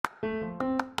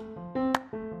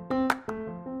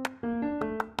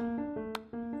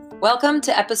Welcome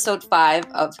to episode 5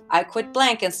 of I Quit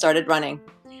Blank and Started Running.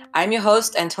 I'm your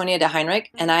host, Antonia de Heinrich,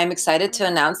 and I am excited to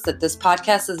announce that this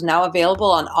podcast is now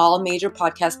available on all major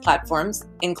podcast platforms,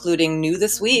 including new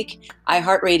this week,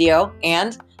 iHeartRadio,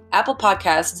 and Apple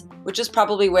Podcasts, which is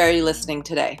probably where you're listening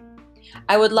today.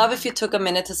 I would love if you took a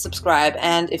minute to subscribe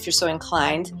and, if you're so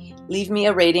inclined, leave me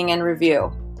a rating and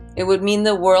review. It would mean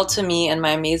the world to me and my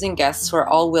amazing guests who are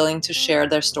all willing to share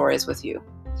their stories with you.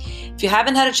 If you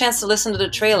haven't had a chance to listen to the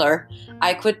trailer,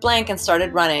 I Quit Blank and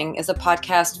Started Running is a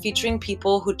podcast featuring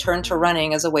people who turn to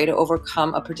running as a way to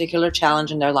overcome a particular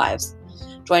challenge in their lives.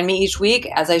 Join me each week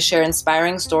as I share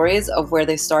inspiring stories of where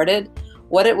they started,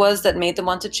 what it was that made them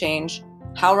want to change,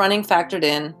 how running factored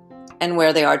in, and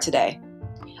where they are today.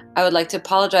 I would like to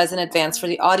apologize in advance for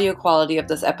the audio quality of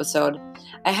this episode.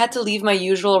 I had to leave my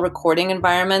usual recording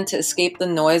environment to escape the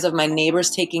noise of my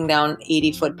neighbors taking down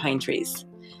 80-foot pine trees.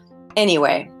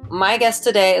 Anyway, my guest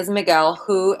today is Miguel,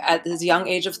 who, at his young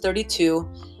age of 32,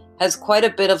 has quite a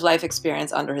bit of life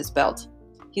experience under his belt.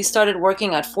 He started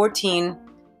working at 14,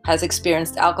 has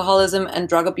experienced alcoholism and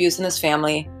drug abuse in his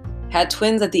family, had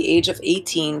twins at the age of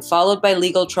 18, followed by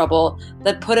legal trouble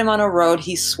that put him on a road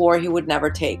he swore he would never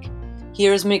take.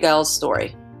 Here's Miguel's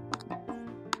story.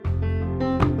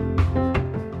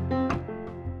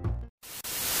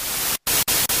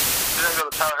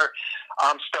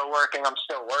 I'm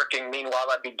still working. Meanwhile,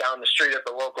 I'd be down the street at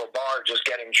the local bar just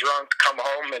getting drunk, come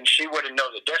home, and she wouldn't know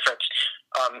the difference.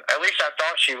 At least I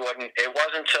thought she wouldn't. It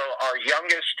wasn't until our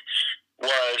youngest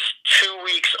was 2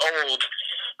 weeks old,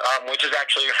 which is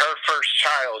actually her first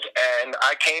child, and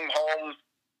I came home,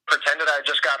 pretended I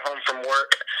just got home from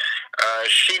work.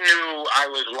 She knew I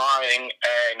was lying,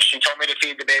 and she told me to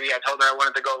feed the baby. I told her I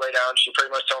wanted to go lay down. She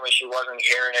pretty much told me she wasn't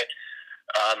hearing it.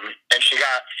 And she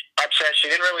got upset. She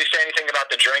didn't really say anything about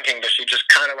the drinking, but she just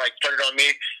kind of like put it on me.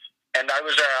 And I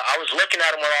was looking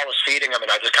at him while I was feeding him,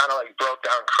 and I just kind of like broke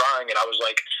down crying. And I was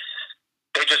like,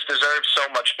 they just deserve so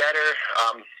much better.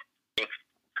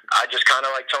 I just kind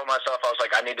of like told myself, I was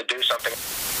like, I need to do something.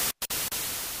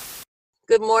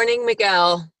 Good morning,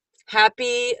 Miguel.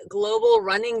 Happy Global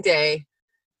Running Day.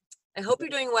 I hope you're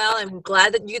doing well. I'm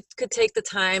glad that you could take the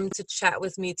time to chat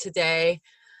with me today.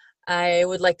 I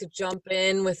would like to jump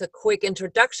in with a quick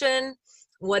introduction.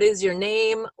 What is your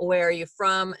name? Where are you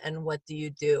from? And what do you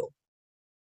do?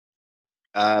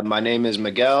 My name is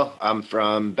Miguel. I'm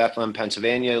from Bethlehem,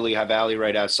 Pennsylvania, Lehigh Valley,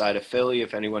 right outside of Philly,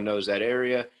 if anyone knows that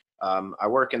area. I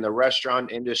work in the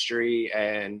restaurant industry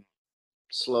and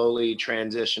slowly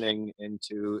transitioning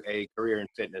into a career in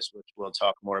fitness, which we'll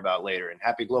talk more about later. And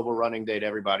happy Global Running Day to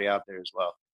everybody out there as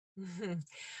well.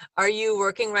 Are you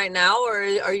working right now, or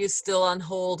are you still on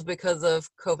hold because of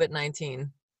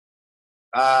COVID-19?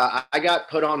 I got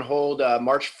put on hold.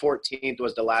 March 14th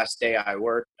was the last day I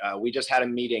worked. We just had a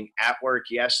meeting at work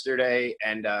yesterday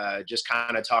and just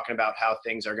kind of talking about how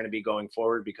things are going to be going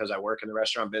forward because I work in the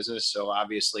restaurant business. So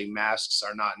obviously masks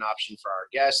are not an option for our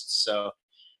guests. So,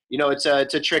 it's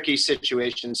a tricky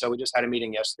situation. So we just had a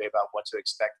meeting yesterday about what to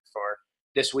expect for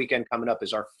this weekend. Coming up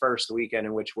is our first weekend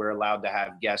in which we're allowed to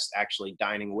have guests actually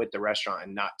dining with the restaurant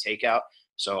and not takeout.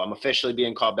 So I'm officially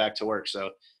being called back to work. So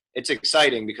it's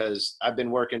exciting because I've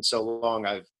been working so long.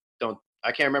 I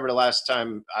can't remember the last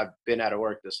time I've been out of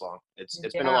work this long. It's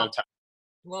been a long time.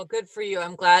 Well, good for you.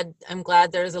 I'm glad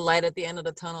there's a light at the end of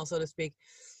the tunnel, so to speak.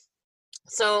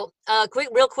 So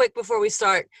real quick before we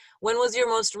start, when was your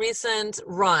most recent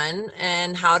run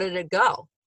and how did it go?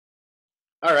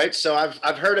 All right. So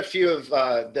I've heard a few of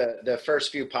the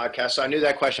first few podcasts. So I knew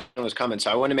that question was coming. So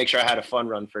I wanted to make sure I had a fun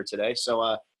run for today. So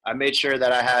I made sure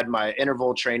that I had my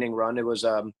interval training run. It was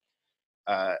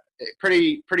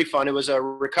pretty fun. It was a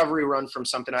recovery run from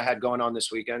something I had going on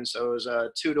this weekend. So it was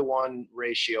a 2-to-1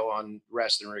 ratio on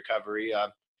rest and recovery.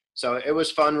 So it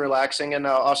was fun, relaxing, and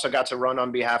also got to run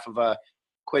on behalf of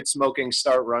Quit Smoking,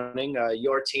 Start Running.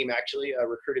 Your team actually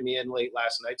recruited me in late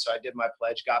last night, so I did my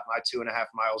pledge, got my 2.5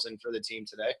 miles in for the team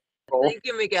today. Thank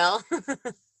you, Miguel.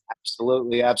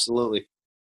 Absolutely.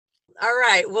 All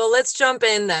right, well, let's jump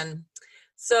in then.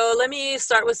 So let me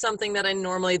start with something that I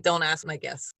normally don't ask my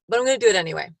guests, but I'm going to do it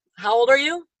anyway. How old are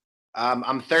you?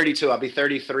 I'm 32. I'll be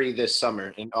 33 this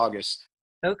summer in August.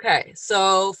 Okay,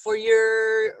 so for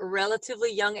your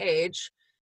relatively young age,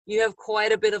 you have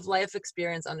quite a bit of life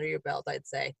experience under your belt, I'd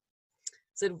say.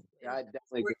 So yeah, I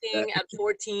definitely working at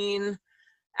 14,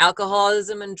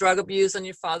 alcoholism and drug abuse on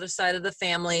your father's side of the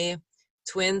family,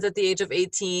 twins at the age of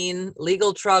 18,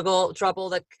 legal trouble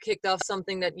that kicked off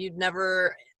something that you'd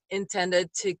never intended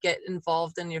to get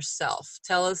involved in yourself.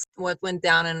 Tell us what went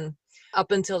down and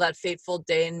up until that fateful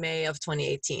day in May of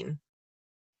 2018?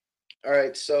 All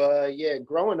right. So, yeah,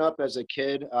 growing up as a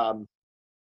kid,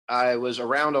 I was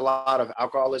around a lot of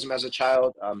alcoholism as a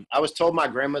child. I was told my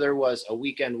grandmother was a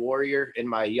weekend warrior in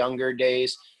my younger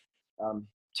days.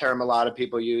 Term a lot of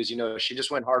people use. She just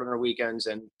went hard on her weekends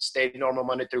and stayed normal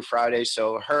Monday through Friday.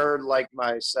 So her, like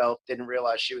myself, didn't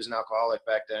realize she was an alcoholic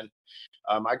back then.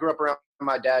 I grew up around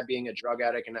my dad being a drug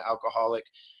addict and an alcoholic.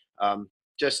 Um,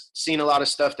 just seen a lot of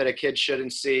stuff that a kid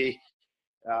shouldn't see.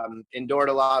 Endured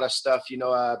a lot of stuff,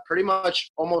 pretty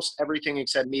much almost everything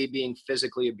except me being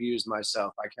physically abused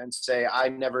myself. I can say I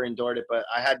never endured it, but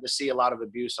I had to see a lot of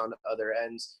abuse on the other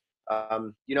ends.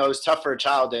 It was tough for a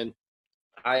child, and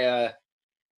I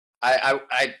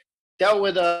I dealt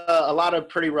with a lot of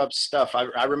pretty rough stuff.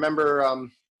 I remember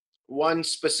one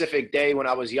specific day when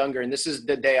I was younger, and this is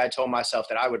the day I told myself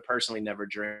that I would personally never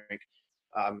drink.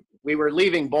 We were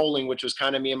leaving bowling, which was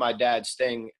kind of me and my dad's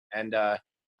thing, and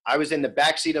I was in the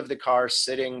backseat of the car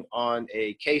sitting on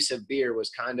a case of beer, was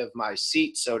kind of my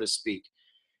seat, so to speak.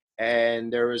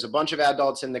 And there was a bunch of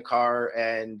adults in the car,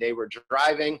 and they were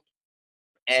driving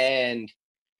and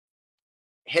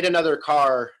hit another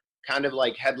car kind of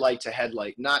like headlight to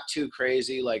headlight. Not too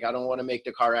crazy. Like, I don't want to make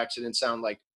the car accident sound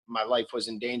like my life was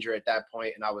in danger at that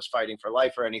point and I was fighting for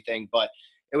life or anything, but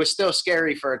it was still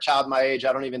scary for a child my age.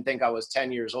 I don't even think I was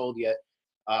 10 years old yet.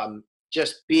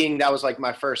 Just being that was like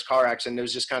my first car accident, it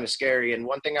was just kind of scary. And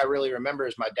one thing I really remember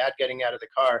is my dad getting out of the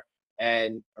car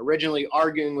and originally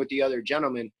arguing with the other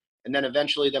gentleman, and then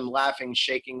eventually them laughing,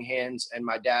 shaking hands, and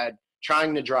my dad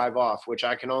trying to drive off, which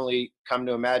I can only come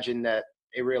to imagine that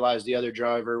they realized the other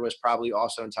driver was probably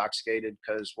also intoxicated,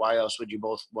 because why else would you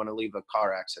both want to leave a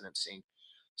car accident scene?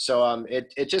 So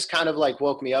it just kind of like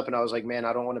woke me up, and I was like, man,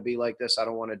 I don't want to be like this. I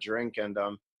don't want to drink. And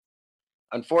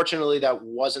unfortunately, that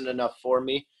wasn't enough for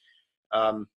me.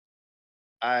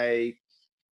 I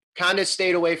kind of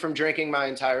stayed away from drinking my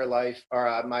entire life,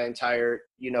 or my entire,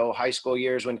 high school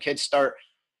years. When kids start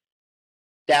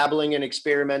dabbling and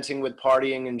experimenting with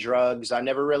partying and drugs, I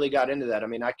never really got into that. I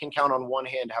mean, I can count on one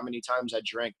hand how many times I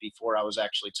drank before I was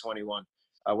actually 21.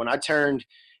 When I turned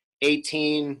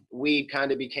 18, weed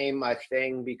kind of became my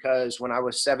thing, because when I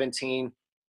was 17,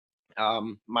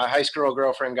 my high school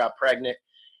girlfriend got pregnant,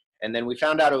 and then we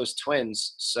found out it was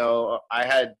twins. So I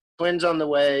had twins on the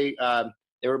way.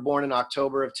 They were born in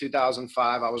October of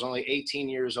 2005. I was only 18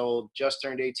 years old, just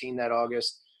turned 18 that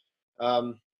August.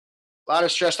 A lot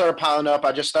of stress started piling up.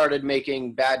 I just started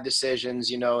making bad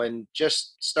decisions, and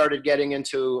just started getting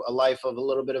into a life of a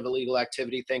little bit of illegal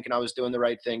activity, thinking I was doing the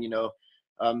right thing,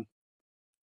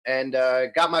 and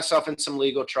got myself in some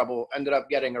legal trouble, ended up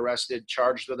getting arrested,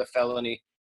 charged with a felony.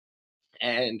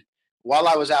 And while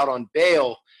I was out on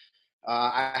bail,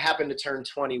 I happened to turn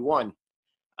 21.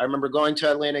 I remember going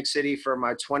to Atlantic City for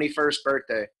my 21st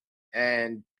birthday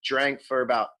and drank for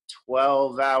about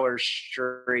 12 hours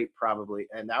straight, probably.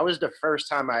 And that was the first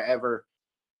time I ever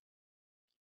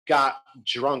got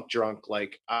drunk.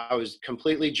 Like, I was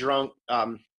completely drunk.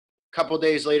 Couple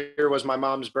days later was my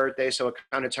mom's birthday, so it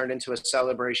kind of turned into a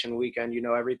celebration weekend.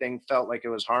 Everything felt like it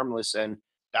was harmless. And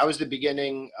that was the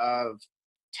beginning of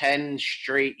 10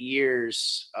 straight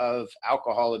years of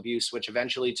alcohol abuse, which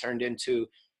eventually turned into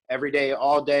every day,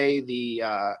 all day. The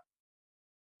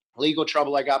legal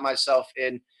trouble I got myself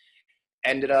in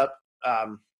ended up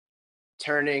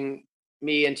turning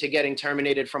me into getting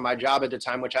terminated from my job at the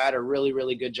time, which I had a really,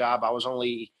 really good job. I was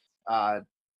only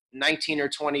 19 or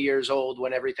 20 years old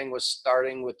when everything was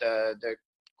starting with the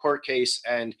court case.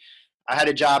 And I had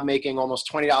a job making almost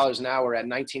 $20 an hour at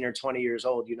 19 or 20 years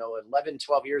old. 11,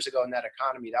 12 years ago in that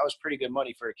economy, that was pretty good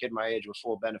money for a kid my age with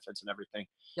full benefits and everything.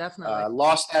 Definitely.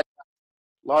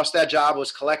 Lost that job,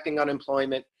 was collecting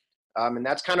unemployment. And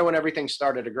that's kind of when everything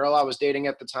started. A girl I was dating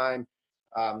at the time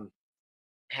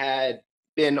had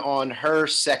been on her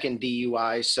second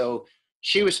DUI. So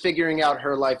she was figuring out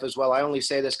her life as well. I only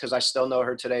say this because I still know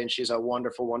her today, and she's a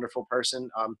wonderful, wonderful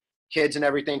person. Kids and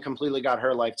everything, completely got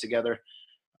her life together.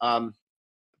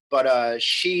 But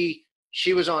she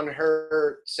was on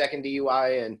her second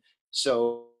DUI, and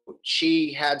so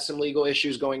she had some legal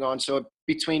issues going on. So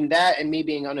between that and me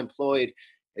being unemployed,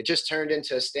 it just turned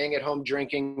into staying at home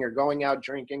drinking or going out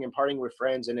drinking and partying with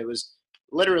friends. And it was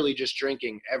literally just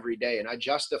drinking every day. And I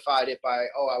justified it by,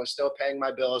 I was still paying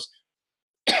my bills.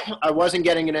 I wasn't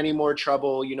getting in any more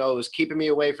trouble. It was keeping me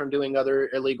away from doing other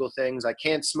illegal things. I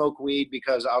can't smoke weed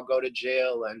because I'll go to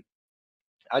jail. And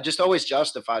I just always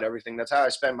justified everything. That's how I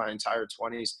spent my entire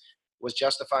 20s, was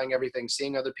justifying everything,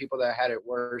 seeing other people that had it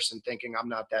worse and thinking I'm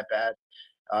not that bad.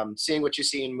 Seeing what you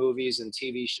see in movies and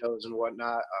TV shows and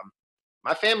whatnot.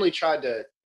 My family tried to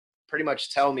pretty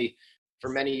much tell me for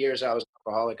many years I was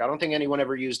alcoholic. I don't think anyone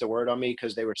ever used the word on me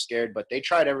because they were scared, but they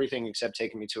tried everything except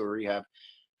taking me to a rehab.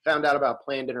 Found out about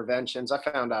planned interventions. I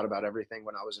found out about everything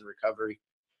when I was in recovery.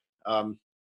 Um,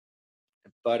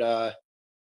 but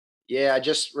yeah, I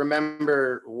just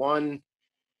remember one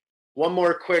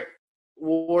more quick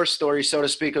war story, so to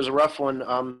speak. It was a rough one.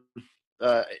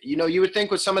 You would think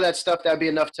with some of that stuff that'd be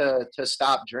enough to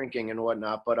stop drinking and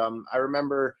whatnot. But I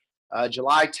remember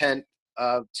July 10th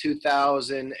of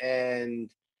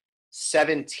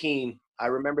 2017. I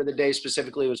remember the day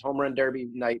specifically. It was home run derby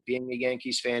night. Being a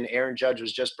Yankees fan, Aaron Judge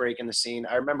was just breaking the scene.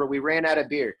 I remember we ran out of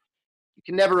beer. You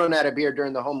can never run out of beer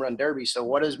during the home run derby. So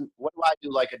what do I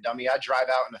do like a dummy? I drive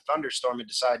out in a thunderstorm and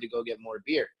decide to go get more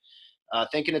beer,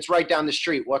 thinking it's right down the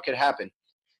street. What could happen?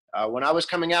 When I was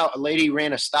coming out, a lady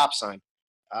ran a stop sign,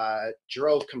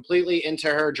 drove completely into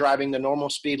her, driving the normal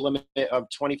speed limit of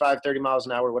 25, 30 miles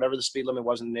an hour, whatever the speed limit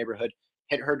was in the neighborhood,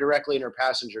 hit her directly in her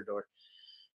passenger door.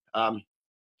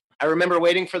 I remember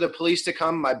waiting for the police to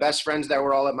come. My best friends that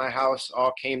were all at my house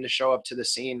all came to show up to the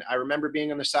scene. I remember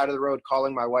being on the side of the road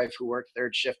calling my wife, who worked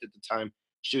third shift at the time.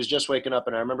 She was just waking up,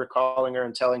 and I remember calling her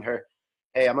and telling her,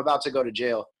 hey, I'm about to go to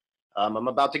jail. I'm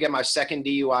about to get my second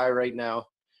DUI right now.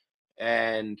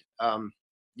 And, I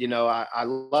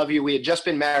love you. We had just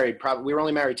been married. We were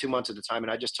only married 2 months at the time.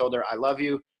 And I just told her, I love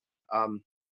you.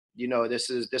 This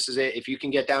is it. If you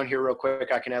can get down here real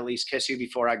quick, I can at least kiss you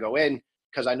before I go in,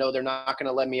 because I know they're not going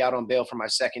to let me out on bail for my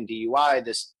second DUI,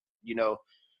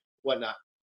 whatnot.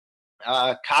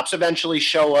 Cops eventually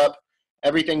show up.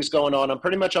 Everything's going on. I'm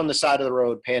pretty much on the side of the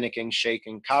road, panicking,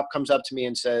 shaking. Cop comes up to me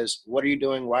and says, what are you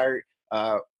doing? Why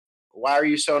are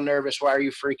you so nervous? Why are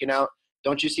you freaking out?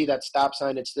 Don't you see that stop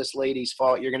sign? It's this lady's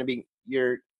fault.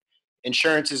 Your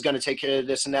insurance is going to take care of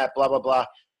this and that, blah, blah, blah.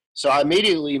 So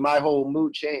immediately my whole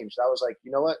mood changed. I was like,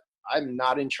 you know what? I'm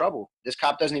not in trouble. This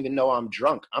cop doesn't even know I'm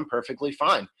drunk. I'm perfectly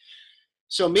fine.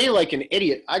 So me, like an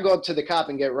idiot, I go up to the cop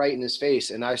and get right in his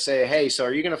face. And I say, hey, so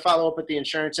are you going to follow up with the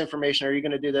insurance information? Are you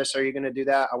going to do this? Are you going to do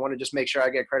that? I want to just make sure I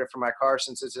get credit for my car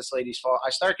since it's this lady's fault. I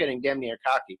start getting damn near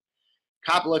cocky.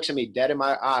 Cop looks at me dead in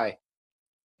my eye,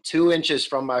 2 inches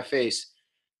from my face,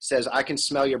 says, I can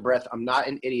smell your breath. I'm not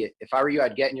an idiot. If I were you,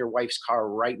 I'd get in your wife's car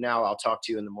right now. I'll talk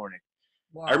to you in the morning.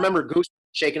 Wow. I remember goose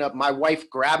shaking up. My wife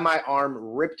grabbed my arm,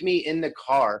 ripped me in the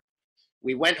car.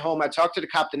 We went home. I talked to the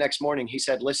cop the next morning. He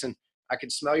said, listen, I can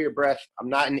smell your breath. I'm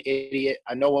not an idiot.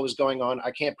 I know what was going on.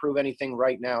 I can't prove anything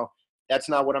right now. That's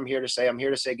not what I'm here to say. I'm here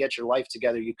to say, get your life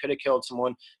together. You could have killed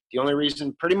someone. The only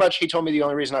reason, pretty much he told me the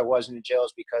only reason I wasn't in jail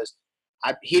is because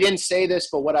he didn't say this,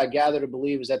 but what I gather to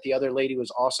believe is that the other lady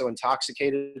was also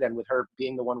intoxicated, and with her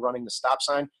being the one running the stop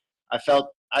sign, I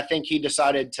think he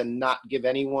decided to not give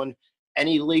anyone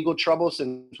any legal trouble,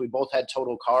 since we both had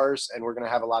total cars and we're going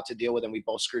to have a lot to deal with, and we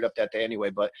both screwed up that day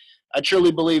anyway. But I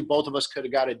truly believe both of us could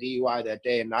have got a DUI that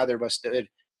day, and neither of us did.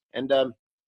 And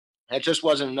that just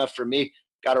wasn't enough for me.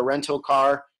 Got a rental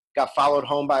car, got followed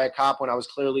home by a cop when I was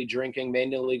clearly drinking, made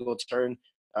an illegal turn.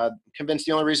 Convinced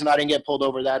the only reason I didn't get pulled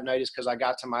over that night is because I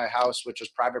got to my house, which was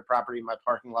private property in my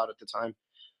parking lot at the time,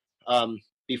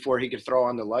 before he could throw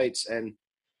on the lights. And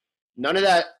none of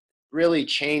that really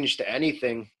changed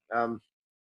anything.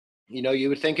 You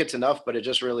would think it's enough, but it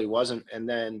just really wasn't. And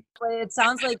then it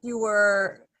sounds like you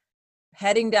were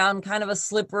heading down kind of a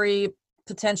slippery,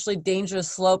 potentially dangerous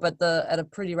slope at a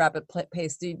pretty rapid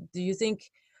pace. Do you think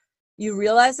you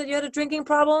realized that you had a drinking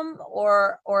problem,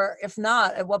 or if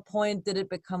not, at what point did it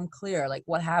become clear? Like,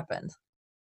 what happened?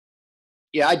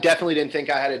 Yeah, I definitely didn't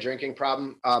think I had a drinking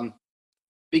problem,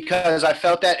 because I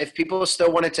felt that if people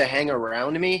still wanted to hang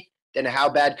around me, then how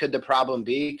bad could the problem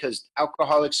be? Because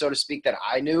alcoholics, so to speak, that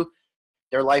I knew,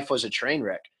 their life was a train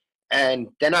wreck. And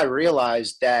then I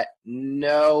realized that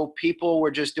no, people were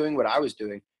just doing what I was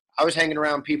doing. I was hanging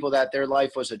around people that their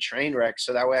life was a train wreck,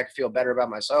 so that way I could feel better about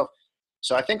myself.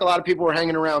 So I think a lot of people were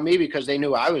hanging around me because they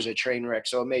knew I was a train wreck,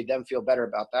 so it made them feel better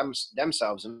about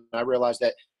themselves. And I realized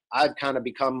that I'd kind of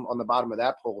become on the bottom of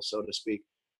that pole, so to speak.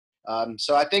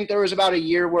 So I think there was about a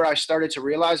year where I started to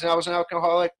realize that I was an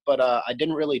alcoholic, but I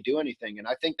didn't really do anything. And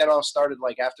I think that all started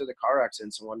like after the car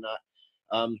accidents and whatnot.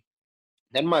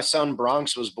 Then my son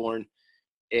Bronx was born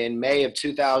in May of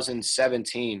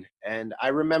 2017. And I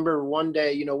remember one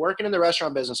day, working in the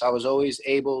restaurant business, I was always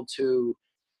able to,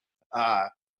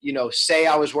 say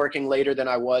I was working later than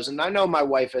I was. And I know my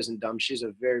wife isn't dumb. She's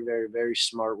a very, very, very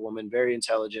smart woman, very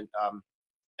intelligent,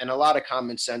 and a lot of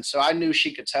common sense. So I knew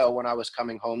she could tell when I was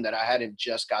coming home that I hadn't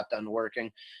just got done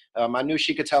working. I knew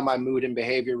she could tell my mood and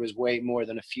behavior was way more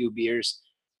than a few beers.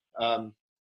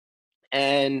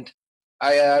 And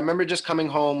I remember just coming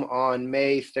home on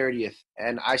May 30th,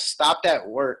 and I stopped at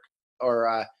work,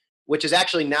 or which is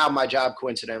actually now my job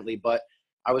coincidentally, but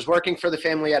I was working for the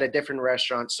family at a different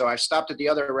restaurant. So I stopped at the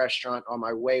other restaurant on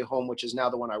my way home, which is now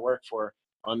the one I work for,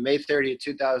 on May 30th,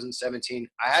 2017.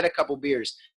 I had a couple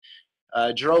beers,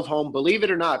 drove home. Believe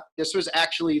it or not, this was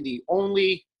actually the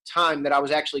only time that I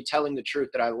was actually telling the truth,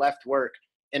 that I left work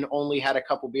and only had a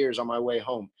couple beers on my way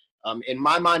home. In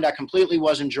my mind, I completely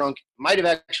wasn't drunk. Might have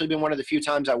actually been one of the few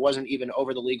times I wasn't even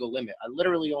over the legal limit. I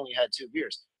literally only had 2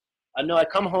 beers. I know I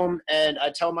come home and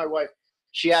I tell my wife,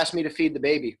 she asked me to feed the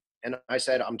baby. And I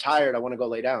said, I'm tired. I want to go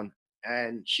lay down.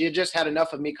 And she had just had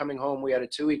enough of me coming home. We had a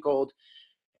 2-week-old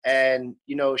and,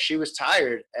 she was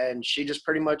tired. And she just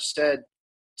pretty much said,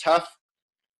 tough,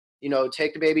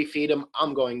 take the baby, feed him.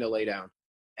 I'm going to lay down.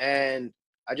 And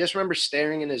I just remember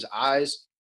staring in his eyes.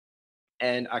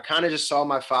 And I kind of just saw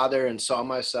my father and saw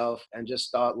myself and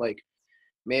just thought like,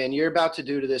 man, you're about to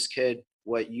do to this kid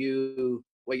what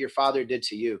your father did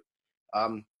to you.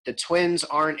 The twins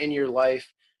aren't in your life.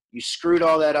 You screwed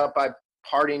all that up by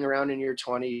partying around in your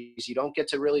 20s. You don't get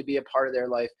to really be a part of their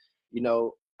life.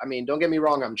 Don't get me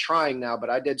wrong. I'm trying now, but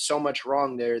I did so much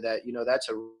wrong there that, that's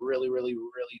a really, really,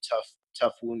 really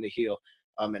tough wound to heal.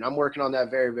 And I'm working on that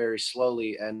very, very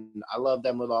slowly. And I love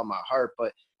them with all my heart.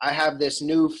 But I have this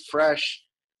new, fresh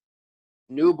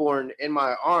newborn in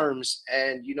my arms.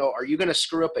 And, are you going to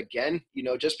screw up again?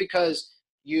 Just because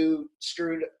you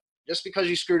screwed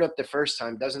up the first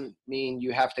time doesn't mean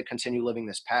you have to continue living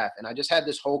this path. And I just had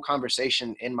this whole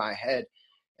conversation in my head.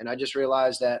 And I just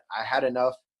realized that I had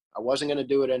enough. I wasn't going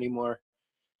to do it anymore.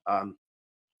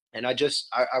 And I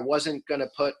wasn't going to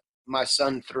put my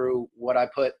son through what I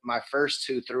put my first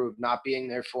 2 through, of not being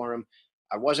there for him.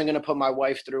 I wasn't going to put my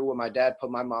wife through what my dad put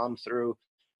my mom through.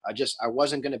 I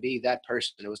wasn't going to be that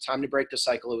person. It was time to break the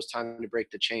cycle. It was time to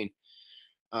break the chain.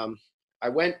 I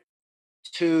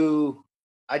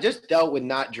just dealt with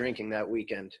not drinking that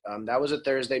weekend. That was a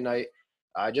Thursday night.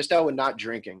 I just dealt with not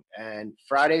drinking. And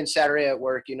Friday and Saturday at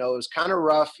work, it was kind of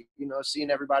rough, seeing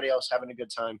everybody else having a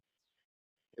good time.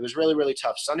 It was really, really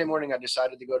tough. Sunday morning, I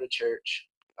decided to go to church.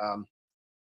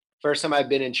 First time I've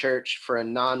been in church for a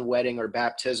non-wedding or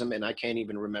baptism, and I can't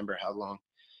even remember how long.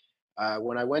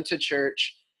 When I went to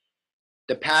church,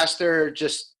 the pastor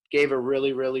just gave a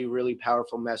really, really, really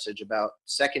powerful message about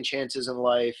second chances in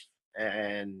life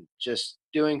and just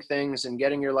doing things and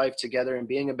getting your life together and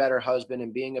being a better husband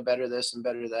and being a better this and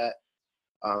better that.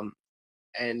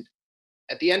 And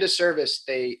at the end of service,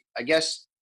 I guess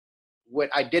what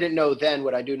I didn't know then,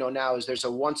 what I do know now, is there's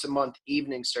a once a month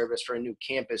evening service for a new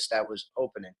campus that was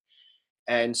opening.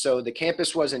 And so the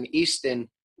campus was in Easton,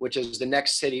 which is the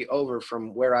next city over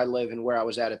from where I live and where I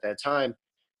was at that time.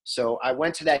 So I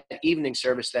went to that evening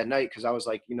service that night because I was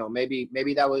like, maybe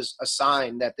that was a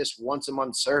sign that this once a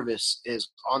month service is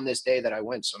on this day that I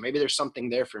went. So maybe there's something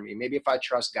there for me. Maybe if I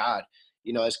trust God,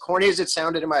 as corny as it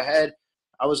sounded in my head,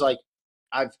 I was like,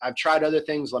 I've tried other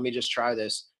things. Let me just try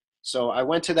this. So I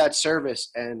went to that service,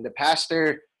 and the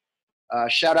pastor,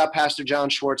 shout out Pastor John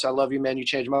Schwartz. I love you, man. You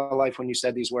changed my life when you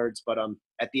said these words. But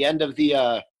at the end of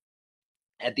the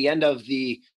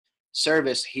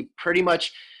service,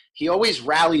 he always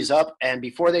rallies up, and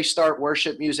before they start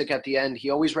worship music at the end, he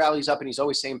always rallies up, and he's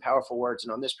always saying powerful words.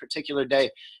 And on this particular day,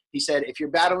 he said, if you're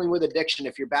battling with addiction,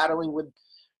 if you're battling with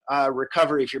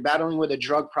recovery, if you're battling with a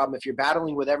drug problem, if you're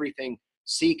battling with everything,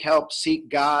 seek help, seek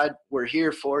God. We're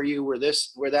here for you. We're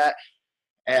this, we're that.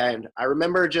 And I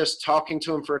remember just talking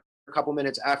to him for a couple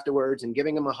minutes afterwards and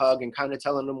giving him a hug and kind of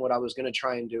telling him what I was going to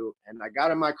try and do. And I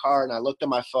got in my car and I looked at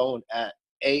my phone at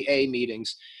AA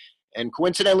meetings, and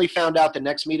coincidentally found out the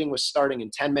next meeting was starting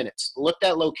in 10 minutes. Looked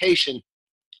at location.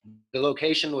 The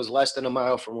location was less than a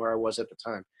mile from where I was at the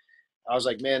time. I was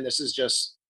like, man, this is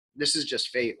just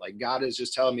fate. Like, God is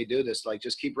just telling me do this. Like,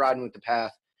 just keep riding with the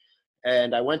path.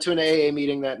 And I went to an AA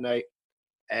meeting that night,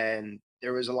 and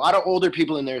there was a lot of older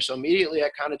people in there. So immediately I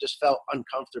kind of just felt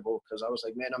uncomfortable because I was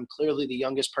like, man, I'm clearly the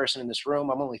youngest person in this room.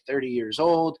 I'm only 30 years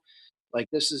old. Like,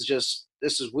 this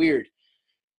is weird.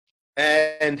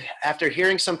 And after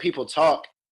hearing some people talk,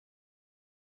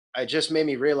 it just made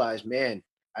me realize, man,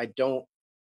 I don't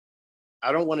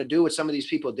want to do what some of these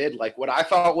people did. Like, what I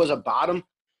thought was a bottom,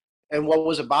 and what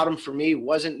was a bottom for me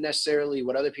wasn't necessarily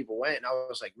what other people went. And I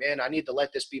was like, man, I need to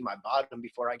let this be my bottom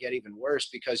before I get even worse.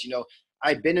 Because,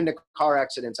 I'd been in car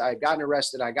accidents. I had gotten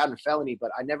arrested. I had gotten a felony,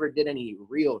 but I never did any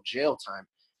real jail time.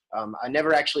 I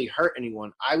never actually hurt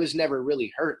anyone. I was never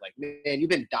really hurt. Like, man, you've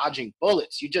been dodging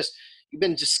bullets. You've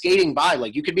been just skating by.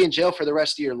 Like, you could be in jail for the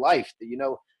rest of your life,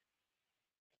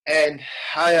 And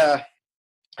I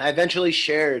eventually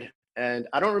shared, and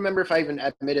I don't remember if I even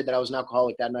admitted that I was an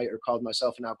alcoholic that night or called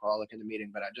myself an alcoholic in the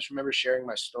meeting, but I just remember sharing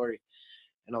my story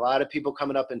and a lot of people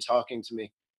coming up and talking to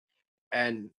me.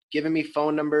 and giving me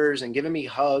phone numbers and giving me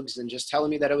hugs and just telling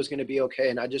me that it was going to be okay.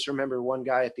 And I just remember one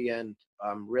guy at the end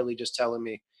really just telling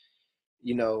me,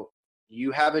 you know,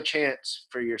 you have a chance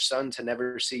for your son to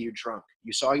never see you drunk.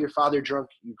 You saw your father drunk.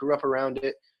 You grew up around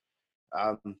it.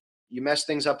 Um, you messed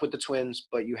things up with the twins,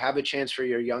 but you have a chance for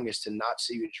your youngest to not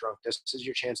see you drunk. This is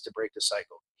your chance to break the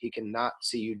cycle. He cannot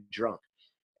see you drunk.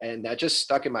 And that just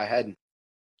stuck in my head.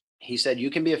 He said,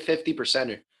 you can be a 50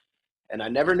 percenter. And I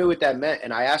never knew what that meant.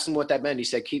 And I asked him what that meant. He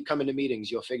said, keep coming to meetings.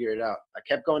 You'll figure it out. I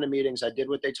kept going to meetings. I did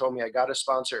what they told me. I got a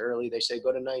sponsor early. They say,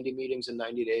 go to 90 meetings in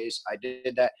 90 days. I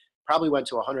did that. Probably went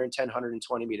to 110,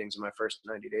 120 meetings in my first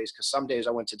 90 days. Because some days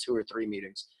I went to 2 or 3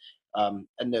 meetings. And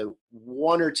the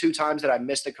 1 or 2 times that I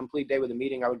missed a complete day with a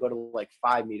meeting, I would go to like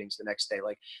 5 meetings the next day.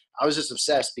 Like I was just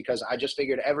obsessed because I just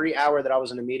figured every hour that I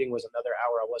was in a meeting was another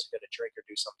hour I wasn't going to drink or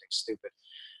do something stupid.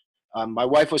 My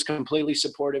wife was completely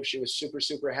supportive. She was super,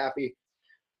 super happy.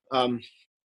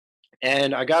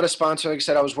 And I got a sponsor. Like I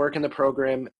said, I was working the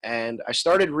program and I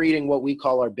started reading what we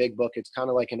call our big book. It's kind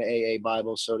of like an AA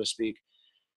Bible, so to speak.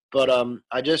 But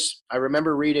I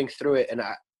remember reading through it, and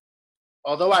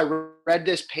although I read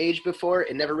this page before,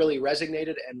 it never really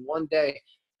resonated. And one day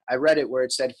I read it where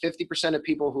it said 50% of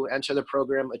people who enter the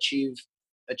program achieve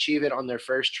it on their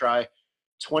first try.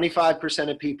 25%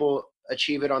 of people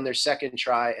achieve it on their second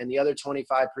try. And the other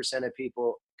 25% of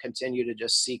people continue to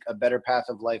just seek a better path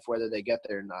of life, whether they get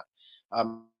there or not.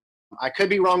 I could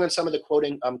be wrong on some of the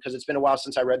quoting because it's been a while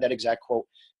since I read that exact quote,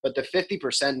 but the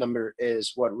 50% number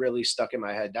is what really stuck in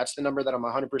my head. That's the number that I'm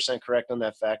 100% correct on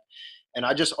that fact. And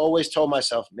I just always told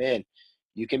myself, man,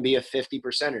 you can be a 50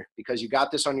 percenter because you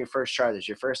got this on your first try. This is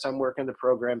your first time working the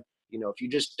program. You know, if you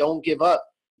just don't give up,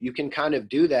 you can kind of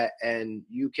do that, and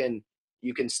you can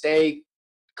stay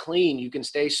clean, you can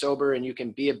stay sober, and you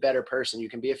can be a better person. You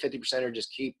can be a 50 percenter,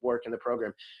 just keep working the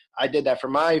program. I did that for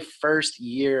my first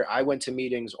year. I went to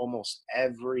meetings almost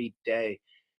every day,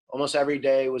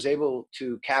 was able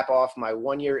to cap off my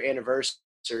 1-year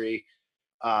anniversary.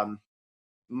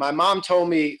 My mom told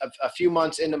me a few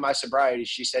months into my sobriety,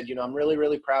 she said, you know, I'm really,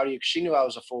 really proud of you. 'Cause she knew I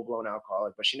was a full-blown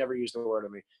alcoholic, but she never used the word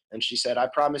of me. And she said, I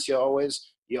promise you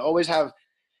always have.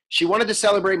 She wanted to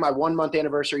celebrate my 1-month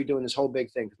anniversary doing this whole big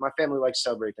thing because my family likes to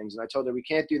celebrate things. And I told her, we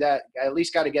can't do that. I at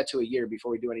least got to get to a year before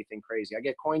we do anything crazy. I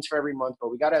get coins for every month,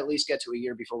 but we got to at least get to a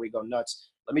year before we go nuts.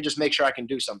 Let me just make sure I can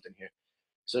do something here.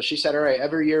 So she said, all right,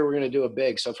 every year we're going to do a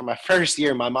big. So for my first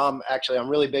year, my mom, actually, I'm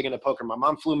really big into poker. My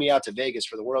mom flew me out to Vegas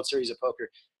for the World Series of Poker,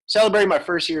 celebrating my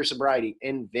first year of sobriety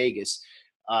in Vegas.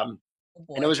 And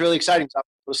it was really exciting. So I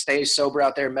was stay sober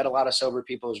out there, met a lot of sober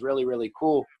people. It was really, really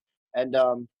cool. And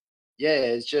yeah,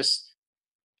 it's just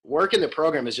working the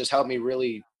program has just helped me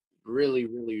really, really,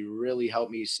 really, really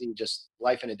helped me see just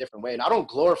life in a different way. And I don't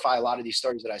glorify a lot of these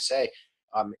stories that I say.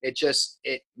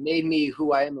 It made me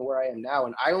who I am and where I am now.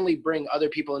 And I only bring other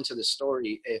people into the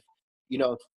story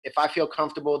if I feel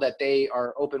comfortable that they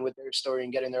are open with their story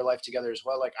and getting their life together as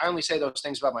well. Like I only say those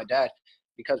things about my dad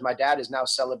because my dad is now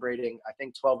celebrating, I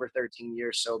think 12 or 13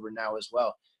 years sober now as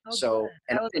well. Oh, so,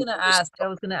 and I was going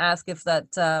to ask if that,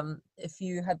 if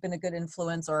you have been a good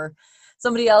influence or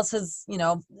somebody else has, you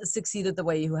know, succeeded the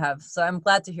way you have. So I'm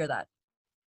glad to hear that.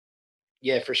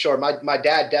 Yeah, for sure. My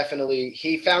dad definitely,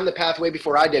 he found the pathway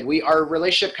before I did. Our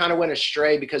relationship kind of went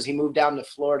astray because he moved down to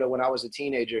Florida when I was a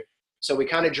teenager. So we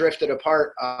kind of drifted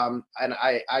apart. And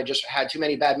I just had too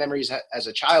many bad memories as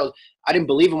a child. I didn't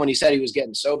believe him when he said he was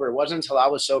getting sober. It wasn't until I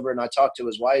was sober and I talked to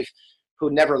his wife, who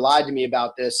never lied to me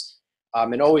about this,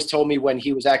 and always told me when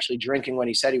he was actually drinking when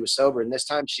he said he was sober. And this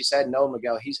time she said, no,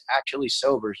 Miguel, he's actually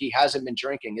sober. He hasn't been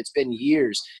drinking. It's been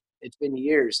years.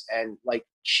 And like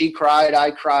she cried,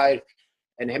 I cried.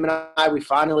 And him and I,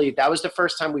 that was the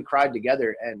first time we cried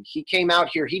together. And he came out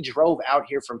here. He drove out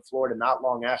here from Florida not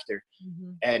long after.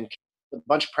 Mm-hmm. And a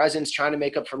bunch of presents trying to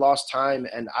make up for lost time.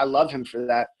 And I love him for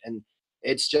that. And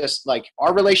it's just like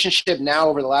our relationship now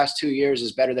over the last 2 years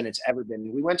is better than it's ever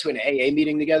been. We went to an AA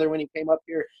meeting together when he came up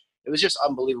here. It was just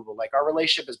unbelievable. Like our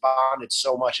relationship has bonded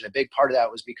so much. And a big part of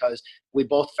that was because we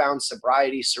both found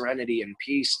sobriety, serenity, and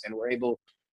peace. And we're able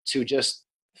to just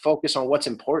focus on what's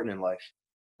important in life.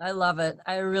 I love it.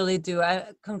 I really do.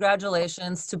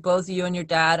 Congratulations to both you and your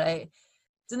dad.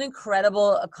 It's an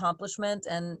incredible accomplishment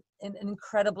and an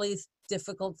incredibly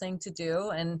difficult thing to do.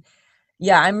 And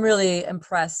yeah, I'm really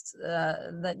impressed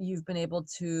that you've been able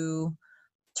to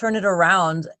turn it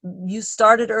around. You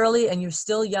started early and you're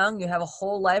still young. You have a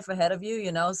whole life ahead of you,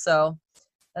 you know, so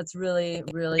that's really,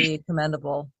 really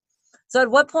commendable. So at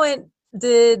what point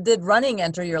did running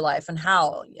enter your life and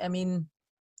how? I mean,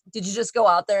 did you just go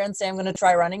out there and say, I'm going to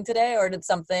try running today, or did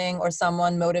something or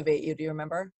someone motivate you? Do you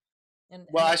remember?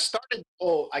 Well, I started,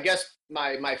 I guess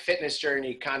my fitness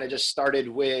journey kind of just started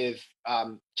with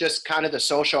just kind of the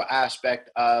social aspect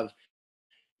of,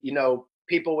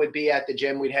 people would be at the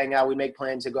gym, we'd hang out, we'd make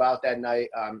plans to go out that night.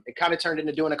 It kind of turned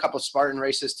into doing a couple Spartan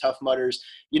races, Tough Mudders,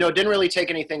 didn't really take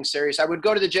anything serious. I would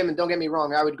go to the gym, and don't get me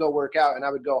wrong, I would go work out and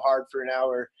I would go hard for an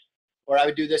hour, or I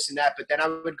would do this and that, but then I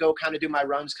would go kind of do my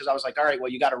runs because I was like, all right, well,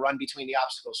 you got to run between the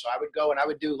obstacles. So I would go and I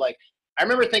would do I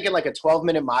remember thinking like a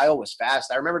 12-minute mile was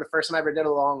fast. I remember the first time I ever did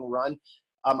a long run,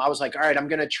 I was like, all right, I'm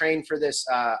going to train for this.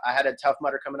 I had a Tough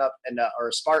Mudder coming up or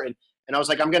a Spartan. And I was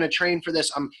like, I'm going to train for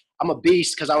this. I'm a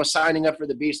beast because I was signing up for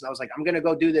the beast. And I was like, I'm going to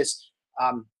go do this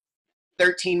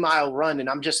 13-mile run. And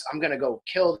I'm going to go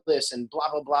kill this and blah,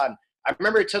 blah, blah. And I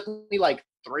remember it took me like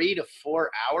 3 to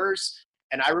 4 hours.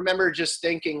 And I remember just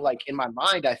thinking, like, in my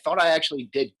mind, I thought I actually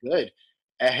did good.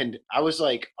 And I was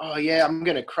like, oh, yeah, I'm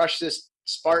going to crush this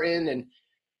Spartan. And,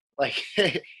 like,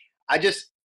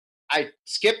 I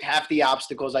skipped half the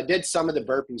obstacles. I did some of the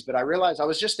burpees, but I realized I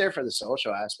was just there for the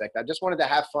social aspect. I just wanted to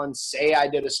have fun, say I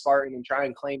did a Spartan, and try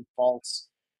and claim false.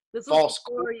 This was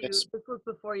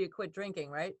before you quit drinking,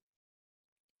 right?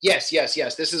 Yes.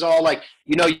 This is all like,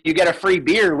 you get a free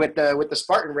beer with the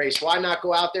Spartan race. Why not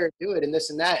go out there and do it and this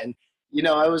and that? And,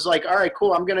 I was like, all right,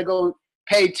 cool. I'm going to go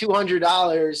pay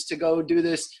 $200 to go do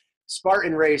this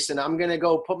Spartan race, and I'm going to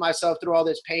go put myself through all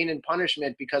this pain and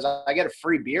punishment because I get a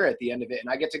free beer at the end of it, and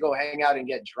I get to go hang out and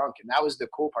get drunk. And that was the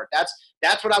cool part. That's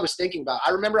what I was thinking about.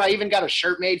 I remember I even got a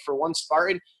shirt made for one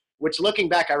Spartan, which looking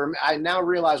back, I now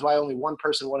realize why only one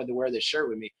person wanted to wear this shirt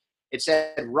with me. It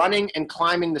said running and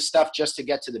climbing the stuff just to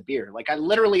get to the beer. Like, I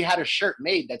literally had a shirt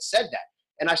made that said that.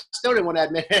 And I still didn't want to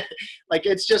admit it. Like,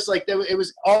 it's just like, it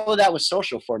was all of that was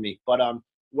social for me. But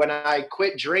when I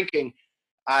quit drinking,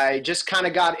 I just kind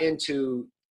of got into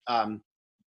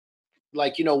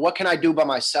what can I do by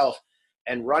myself?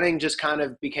 And running just kind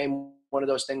of became one of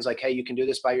those things like, hey, you can do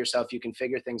this by yourself. You can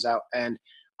figure things out. And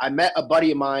I met a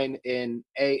buddy of mine in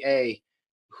AA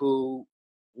who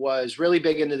was really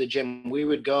big into the gym. We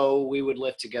would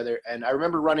lift together. And I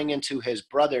remember running into his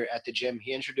brother at the gym.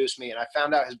 He introduced me, and I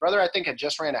found out his brother, I think, had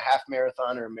just ran a half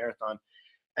marathon or a marathon.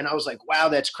 And I was like, wow,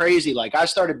 that's crazy. Like, I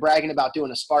started bragging about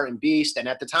doing a Spartan Beast. And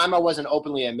at the time, I wasn't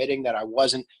openly admitting that I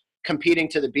wasn't competing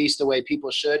to the Beast the way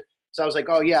people should. So I was like,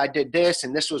 oh, yeah, I did this,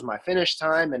 and this was my finish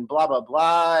time, and blah, blah,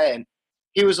 blah. And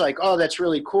he was like, oh, that's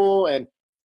really cool. And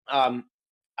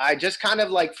I just kind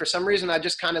of like, for some reason, I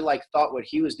just kind of like thought what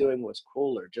he was doing was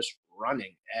cooler, just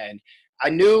running. And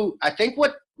I think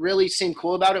what really seemed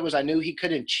cool about it was I knew he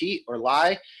couldn't cheat or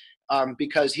lie.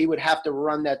 Because he would have to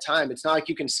run that time. It's not like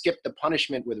you can skip the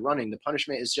punishment with running. The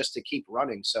punishment is just to keep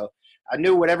running. So I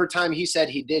knew whatever time he said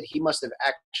he did, he must have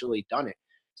actually done it.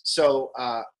 So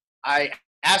I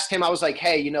asked him, I was like,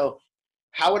 hey,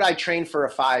 how would I train for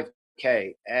a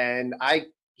 5K? And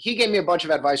he gave me a bunch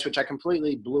of advice, which I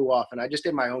completely blew off. And I just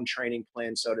did my own training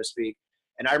plan, so to speak.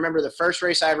 And I remember the first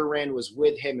race I ever ran was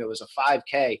with him. It was a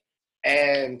 5K.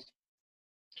 And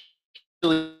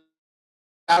shout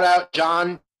out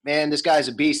John. Man, this guy's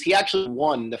a beast. He actually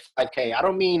won the 5K. I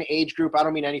don't mean age group. I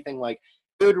don't mean anything like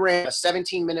 – dude ran a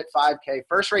 17-minute 5K.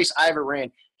 First race I ever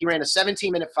ran, he ran a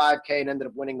 17-minute 5K and ended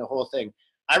up winning the whole thing.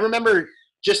 I remember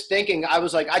just thinking, I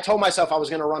was like – I told myself I was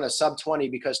going to run a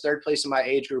sub-20 because third place in my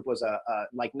age group was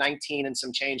like 19 and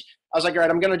some change. I was like, all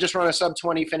right, I'm going to just run a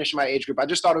sub-20, finish my age group. I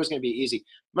just thought it was going to be easy.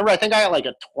 Remember, I think I had like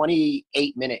a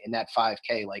 28-minute in that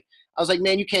 5K. Like, I was like,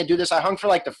 man, you can't do this. I hung for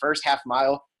like the first half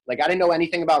mile. Like, I didn't know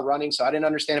anything about running, so I didn't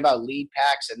understand about lead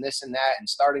packs and this and that and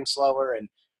starting slower and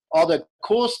all the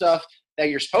cool stuff that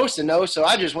you're supposed to know. So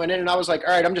I just went in and I was like,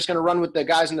 all right, I'm just going to run with the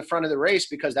guys in the front of the race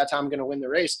because that's how I'm going to win the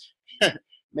race.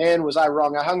 Man, was I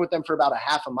wrong. I hung with them for about a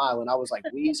half a mile, and I was like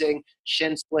wheezing,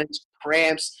 shin splints,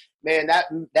 cramps. Man,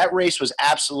 that race was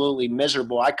absolutely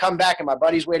miserable. I come back, and my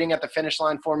buddy's waiting at the finish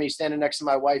line for me, standing next to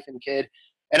my wife and kid.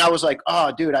 And I was like,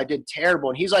 oh, dude, I did terrible.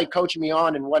 And he's like coaching me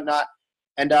on and whatnot.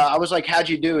 And I was like, how'd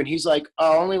you do? And he's like,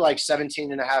 oh, only like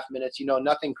 17 and a half minutes,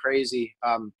 nothing crazy.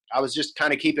 I was just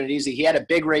kind of keeping it easy. He had a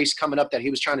big race coming up that he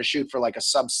was trying to shoot for like a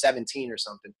sub 17 or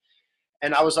something.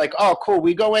 And I was like, oh, cool.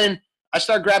 We go in. I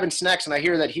start grabbing snacks, and I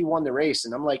hear that he won the race.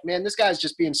 And I'm like, man, this guy's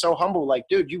just being so humble. Like,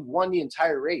 dude, you won the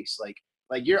entire race. Like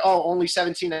you're only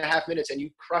 17 and a half minutes, and you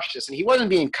crushed this. And he wasn't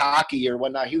being cocky or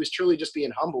whatnot. He was truly just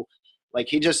being humble. Like,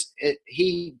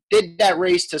 he did that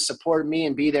race to support me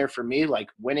and be there for me. Like,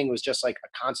 winning was just like a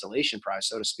consolation prize,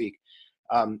 so to speak.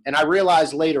 And I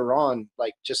realized later on,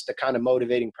 like, just the kind of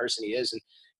motivating person he is. And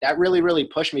that really, really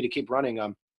pushed me to keep running.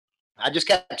 I just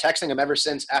kept texting him ever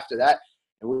since after that.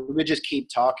 And we would just keep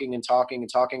talking and talking and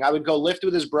talking. I would go lift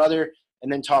with his brother and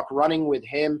then talk running with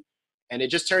him. And it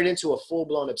just turned into a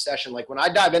full-blown obsession. Like when I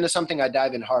dive into something, I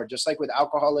dive in hard, just like with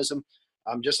alcoholism.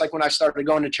 Just like when I started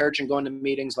going to church and going to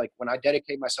meetings, like when I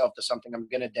dedicate myself to something, I'm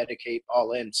going to dedicate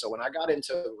all in. So when I got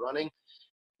into running,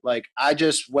 like I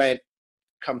just went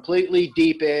completely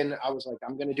deep in. I was like,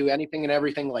 I'm going to do anything and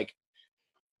everything. Like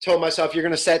told myself, you're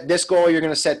going to set this goal, you're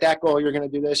going to set that goal, you're going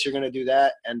to do this, you're going to do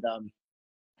that. And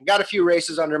got a few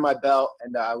races under my belt,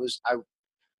 and I was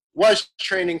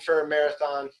training for a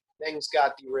marathon. Things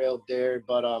got derailed there,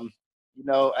 but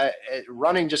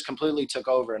running just completely took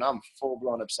over, and I'm full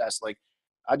blown obsessed. Like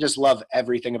I just love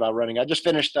everything about running. I just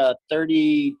finished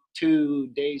 32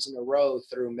 days in a row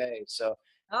through May, so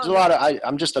there's a lot of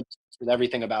I'm just obsessed with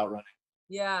everything about running.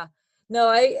 Yeah, no,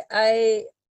 I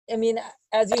mean,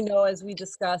 as you know, as we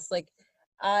discussed, like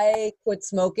I quit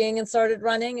smoking and started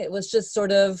running. It was just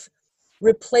sort of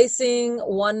replacing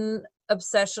one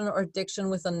obsession or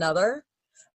addiction with another,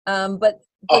 but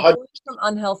going from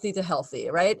unhealthy to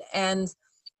healthy, right? And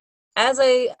as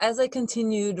I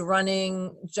continued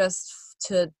running, just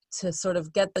to sort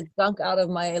of get the gunk out of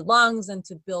my lungs and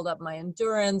to build up my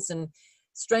endurance and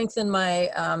strengthen my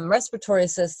respiratory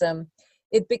system,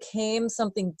 it became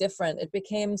something different. It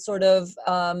became sort of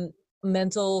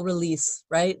mental release,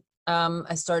 right?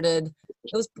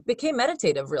 Became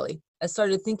meditative, really. I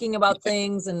started thinking about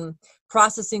things and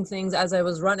processing things as I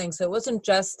was running. So it wasn't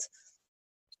just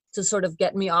to sort of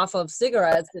get me off of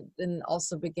cigarettes, it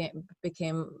also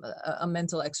became a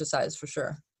mental exercise for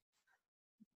sure.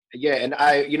 Yeah. And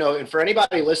and for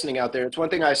anybody listening out there, it's one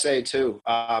thing I say too,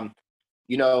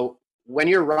 when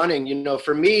you're running,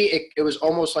 for me, it was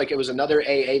almost like it was another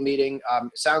AA meeting.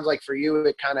 It sounds like for you,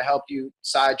 it kind of helped you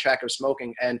sidetrack of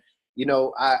smoking. And,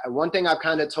 one thing I've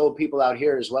kind of told people out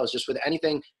here as well is just with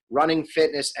anything, running,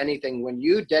 fitness, anything, when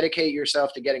you dedicate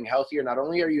yourself to getting healthier, not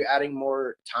only are you adding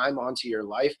more time onto your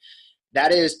life,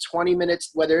 that is 20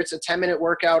 minutes, whether it's a 10-minute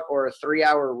workout or a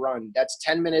 3-hour run, that's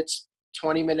 10 minutes,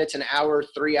 20 minutes, an hour,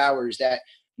 3 hours that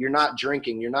you're not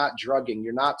drinking, you're not drugging,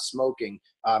 you're not smoking.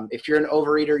 If you're an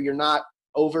overeater, you're not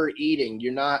overeating,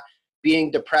 you're not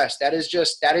being depressed. That is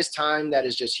time that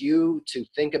is just you to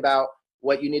think about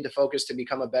what you need to focus to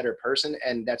become a better person.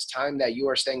 And that's time that you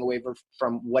are staying away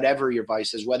from whatever your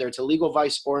vice is, whether it's a legal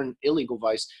vice or an illegal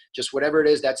vice, just whatever it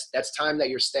is, that's time that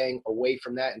you're staying away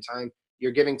from that and time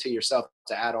you're giving to yourself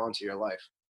to add on to your life.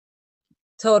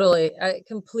 Totally. I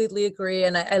completely agree.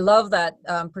 And I love that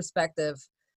perspective.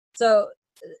 So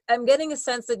I'm getting a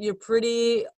sense that you're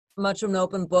pretty much an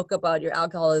open book about your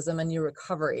alcoholism and your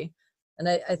recovery. And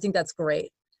I think that's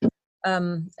great.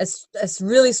 I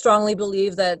really strongly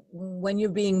believe that when you're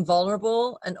being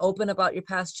vulnerable and open about your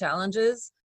past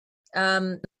challenges,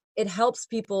 it helps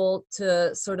people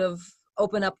to sort of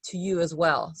open up to you as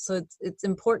well. So it's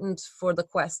important for the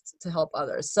quest to help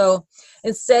others. So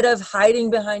instead of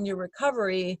hiding behind your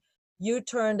recovery, you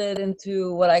turned it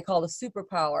into what I call a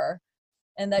superpower,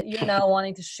 and that you're now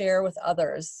wanting to share with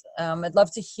others. I'd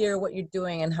love to hear what you're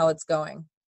doing and how it's going.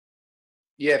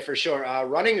 Yeah, for sure.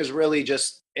 Running is really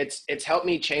just, it's helped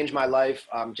me change my life.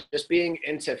 Just being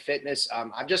into fitness,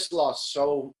 I've just lost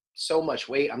so much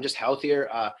weight. I'm just healthier.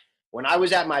 When I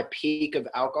was at my peak of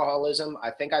alcoholism,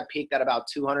 I think I peaked at about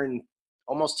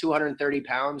almost 230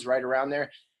 pounds, right around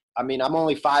there. I mean, I'm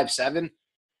only 5'7".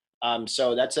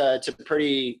 So it's a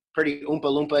pretty Oompa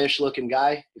Loompa-ish looking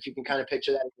guy, if you can kind of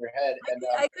picture that in your head. And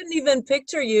I couldn't even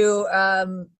picture you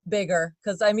bigger,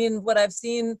 because I mean, what I've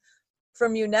seen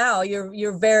from you now,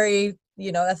 you're very,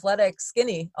 athletic,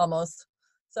 skinny almost.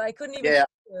 So I couldn't even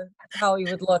picture how you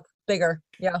would look bigger.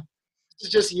 Yeah. It's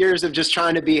just years of just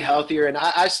trying to be healthier, and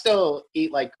I still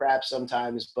eat like crap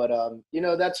sometimes, but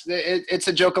it's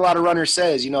a joke a lot of runners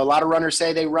says. A lot of runners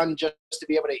say they run just to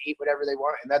be able to eat whatever they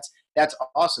want, and that's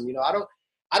awesome.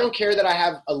 I don't care that I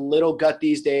have a little gut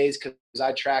these days because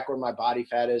I track where my body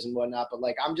fat is and whatnot, but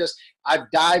like I've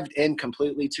dived in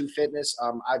completely to fitness.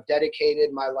 I've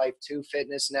dedicated my life to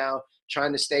fitness now,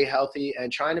 trying to stay healthy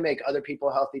and trying to make other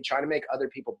people healthy, trying to make other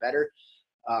people better.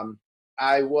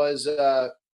 I was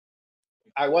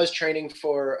training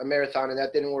for a marathon and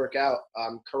that didn't work out.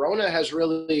 Corona has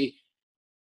really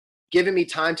given me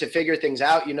time to figure things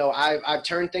out. I've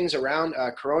turned things around.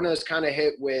 Corona is kind of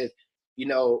hit with,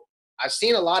 I've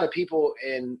seen a lot of people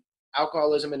in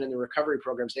alcoholism and in the recovery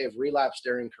programs, they have relapsed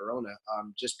during Corona,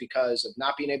 just because of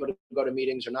not being able to go to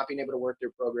meetings or not being able to work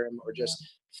their program, or just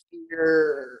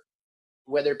fear,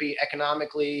 whether it be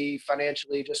economically,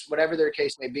 financially, just whatever their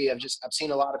case may be. I've seen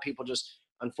a lot of people just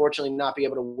unfortunately not be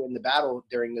able to win the battle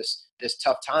during this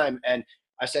tough time. And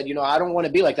I said, I don't want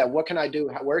to be like that. What can I do?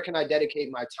 Where can I dedicate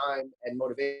my time and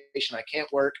motivation? I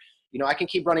can't work. I can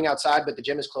keep running outside, but the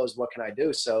gym is closed. What can I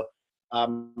do? So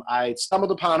I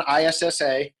stumbled upon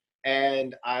ISSA,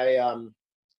 and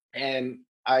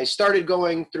I started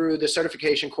going through the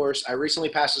certification course. I recently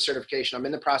passed the certification. I'm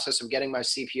in the process of getting my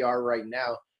CPR right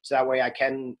now, so that way I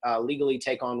can legally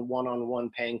take on one-on-one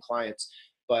paying clients.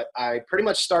 But I pretty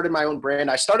much started my own brand.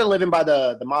 I started living by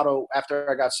the motto after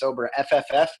I got sober.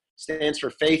 FFF stands for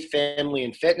Faith, Family,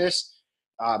 and Fitness.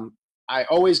 I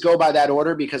always go by that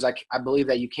order because I believe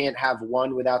that you can't have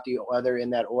one without the other in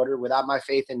that order. Without my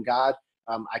faith in God,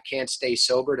 I can't stay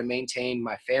sober to maintain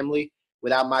my family.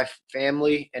 Without my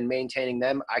family and maintaining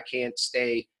them, I can't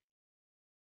stay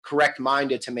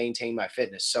correct-minded to maintain my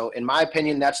fitness. So in my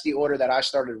opinion, that's the order that I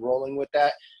started rolling with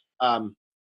that. And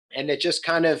it just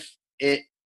kind of, it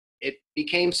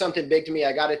became something big to me.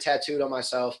 I got it tattooed on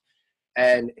myself,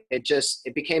 and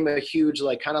it became a huge,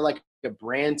 like, kind of like a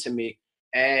brand to me.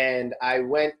 And I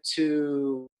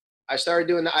started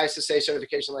doing the ISSA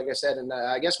certification, like I said, and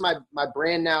I guess my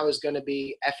brand now is going to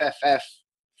be FFF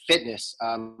Fitness.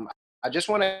 I just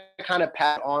want to kind of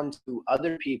pat on to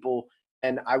other people,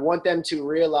 and I want them to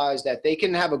realize that they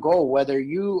can have a goal, whether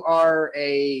you are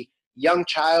a young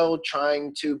child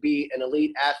trying to be an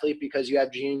elite athlete because you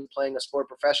have dreams playing a sport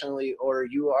professionally, or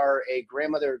you are a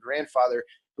grandmother or grandfather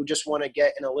who just want to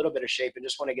get in a little bit of shape and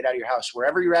just want to get out of your house.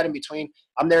 Wherever you're at in between,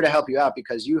 I'm there to help you out,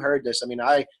 because you heard this. I mean,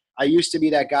 I used to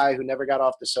be that guy who never got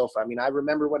off the sofa. I mean, I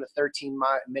remember when a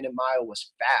 13-minute mile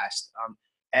was fast.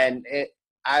 And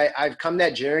I've come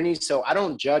that journey, so I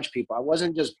don't judge people. I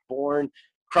wasn't just born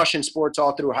crushing sports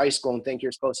all through high school and think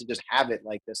you're supposed to just have it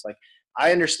like this. Like,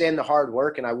 I understand the hard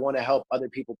work, and I want to help other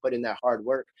people put in that hard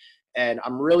work. And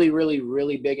I'm really, really,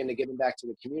 really big into giving back to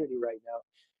the community right now.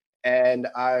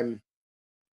 And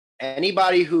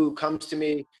anybody who comes to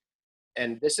me,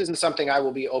 and this isn't something I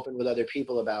will be open with other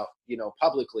people about,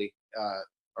 publicly,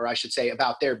 or I should say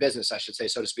about their business, I should say,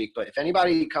 so to speak. But if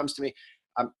anybody comes to me,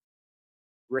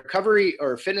 recovery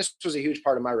or fitness was a huge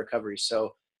part of my recovery.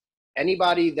 So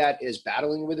anybody that is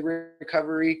battling with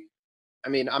recovery, I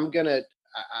mean,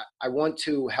 I want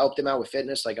to help them out with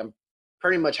fitness. Like, I'm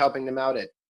pretty much helping them out at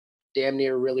damn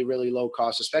near really, really low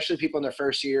cost, especially people in their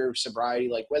first year of sobriety,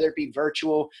 like whether it be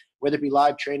virtual, whether it be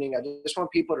live training. I just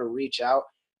want people to reach out,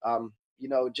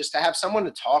 just to have someone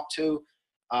to talk to,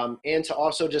 and to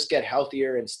also just get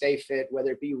healthier and stay fit,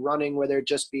 whether it be running, whether it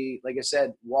just be, like I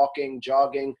said, walking,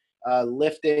 jogging,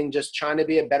 lifting, just trying to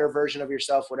be a better version of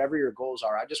yourself, whatever your goals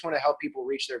are. I just want to help people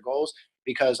reach their goals,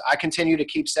 because I continue to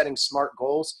keep setting smart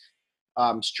goals,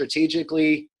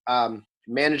 strategically,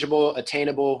 manageable,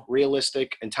 attainable,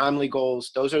 realistic, and timely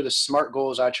goals. Those are the smart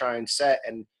goals I try and set,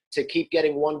 and to keep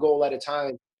getting one goal at a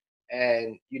time.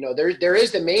 And, there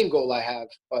is the main goal I have,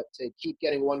 but to keep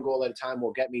getting one goal at a time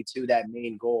will get me to that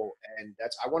main goal. And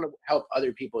I want to help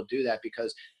other people do that,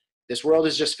 because this world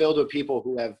is just filled with people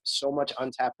who have so much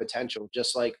untapped potential,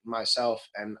 just like myself.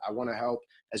 And I want to help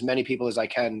as many people as I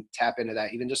can tap into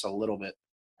that, even just a little bit.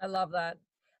 I love that.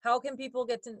 How can people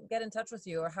get in touch with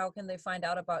you, or how can they find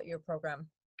out about your program?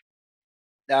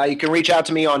 You can reach out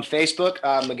to me on Facebook,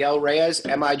 Miguel Reyes,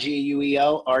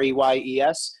 Miguel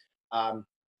Reyes.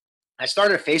 I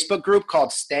started a Facebook group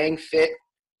called Staying Fit,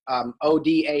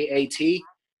 ODAAT.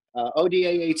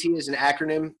 ODAAT is an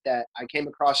acronym that I came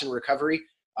across in recovery.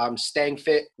 Staying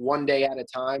fit one day at a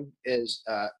time is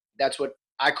that's what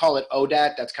I call it.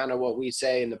 ODAT. That's kind of what we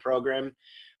say in the program.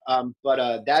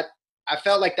 But that, I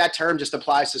felt like that term just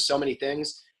applies to so many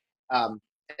things.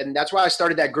 And that's why I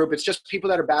started that group. It's just people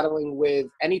that are battling with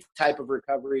any type of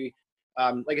recovery.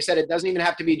 Like I said, it doesn't even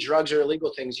have to be drugs or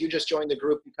illegal things. You just joined the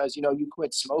group because, you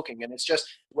quit smoking. And it's just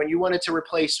when you wanted to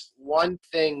replace one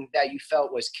thing that you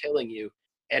felt was killing you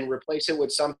and replace it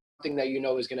with something that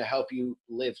is going to help you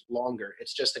live longer.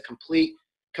 It's just a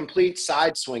complete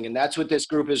side swing. And that's what this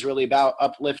group is really about,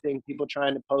 uplifting people,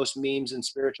 trying to post memes and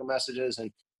spiritual messages.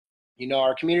 And,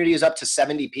 our community is up to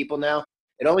 70 people now.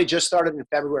 It only just started in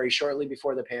February, shortly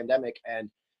before the pandemic. And,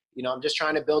 I'm just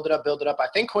trying to build it up. I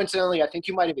think coincidentally,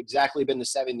 you might have exactly been the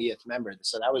 70th member.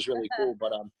 So that was really cool.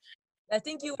 But I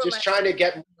think you were just trying to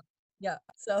get. Yeah.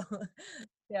 So,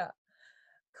 yeah.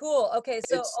 Cool. Okay.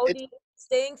 So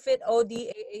Staying Fit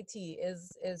ODAAT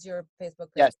is your Facebook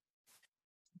page. Yes.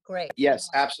 Great. Yes,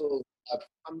 absolutely.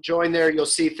 I'm joined there. You'll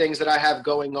see things that I have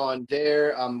going on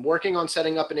there. I'm working on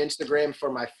setting up an Instagram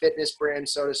for my fitness brand,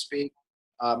 so to speak.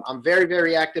 I'm very,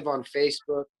 very active on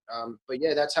Facebook. But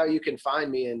yeah, that's how you can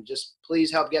find me, and just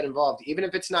please help get involved. Even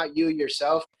if it's not you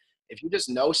yourself, if you just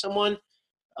know someone,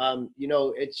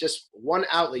 it's just one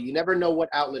outlet. You never know what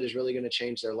outlet is really going to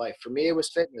change their life. For me, it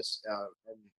was fitness.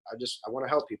 And I want to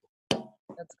help people.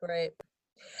 That's great.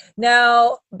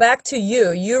 Now, back to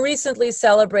you. You recently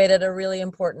celebrated a really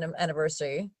important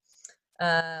anniversary.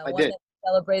 I one did. that you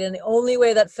celebrated in the only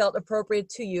way that felt appropriate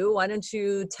to you. Why don't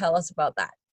you tell us about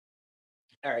that?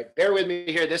 All right, bear with me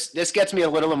here. This gets me a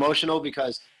little emotional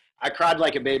because I cried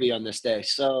like a baby on this day.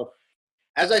 So,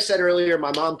 as I said earlier,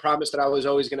 my mom promised that I was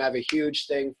always going to have a huge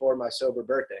thing for my sober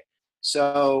birthday.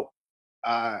 So,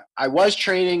 I was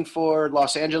training for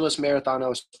Los Angeles Marathon. I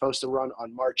was supposed to run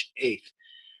on March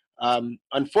 8th.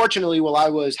 Unfortunately, while I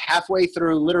was halfway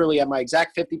through, literally at my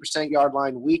exact 50% yard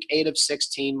line, week 8 of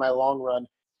 16, my long run,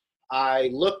 I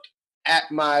looked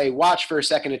at my watch for a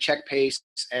second to check pace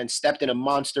and stepped in a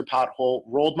monster pothole,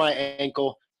 rolled my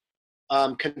ankle,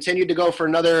 continued to go for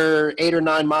another 8 or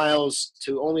 9 miles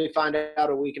to only find out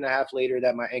a week and a half later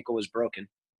that my ankle was broken.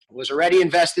 Was already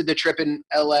invested the trip in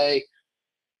LA,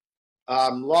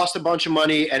 lost a bunch of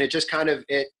money, and it just kind of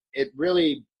it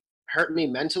really hurt me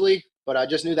mentally. But I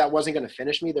just knew that wasn't going to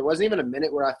finish me. There wasn't even a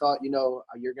minute where I thought,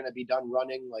 you're going to be done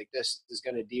running. Like, this is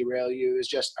going to derail you. It's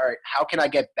just, all right, how can I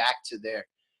get back to there?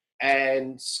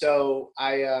 And so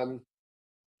I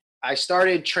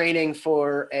started training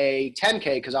for a 10K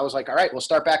because I was like, all right, we'll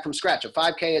start back from scratch. A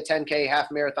 5K, a 10K, half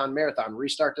marathon,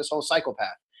 restart this whole cycle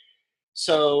path.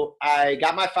 So I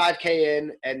got my 5K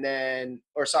in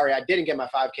I didn't get my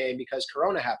 5K in because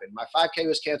Corona happened. My 5K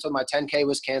was canceled. My 10K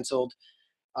was canceled.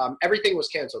 Everything was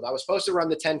canceled. I was supposed to run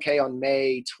the 10K on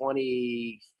May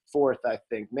 24th, I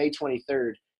think, May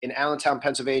 23rd in Allentown,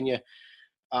 Pennsylvania.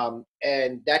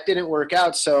 And that didn't work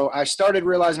out. So I started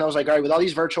realizing, I was like, all right, with all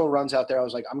these virtual runs out there, I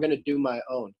was like, I'm going to do my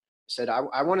own. I said,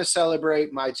 I want to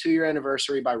celebrate my 2-year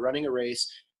anniversary by running a race.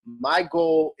 My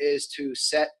goal is to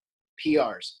set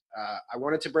PRs. I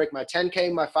wanted to break my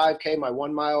 10K, my 5K, my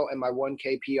 1 mile, and my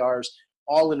 1K PRs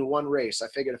all in one race. I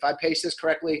figured if I pace this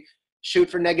correctly,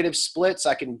 shoot for negative splits,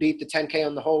 I can beat the 10K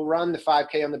on the whole run, the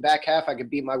 5K on the back half. I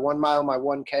could beat my 1 mile, my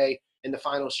 1K in the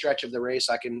final stretch of the race.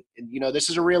 I can, this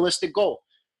is a realistic goal.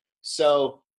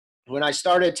 So when I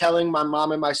started telling my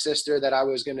mom and my sister that I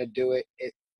was going to do it,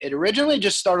 it originally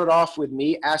just started off with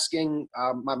me asking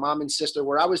my mom and sister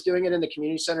where I was doing it in the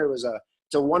community center. It's a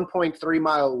 1.3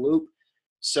 mile loop.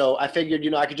 So I figured,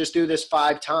 I could just do this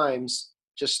 5 times,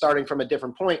 just starting from a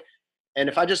different point. And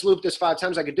if I just loop this 5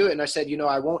 times, I could do it. And I said,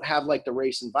 I won't have like the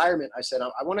race environment. I said,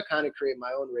 I want to kind of create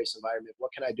my own race environment.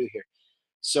 What can I do here?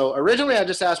 So originally I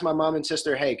just asked my mom and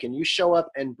sister, hey, can you show up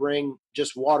and bring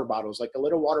just water bottles, like the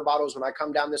little water bottles when I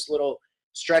come down this little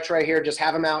stretch right here, just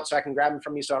have them out so I can grab them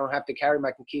from you so I don't have to carry them.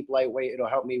 I can keep lightweight. It'll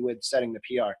help me with setting the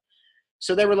PR.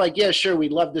 So they were like, yeah, sure,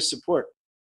 we'd love this support.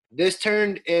 This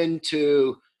turned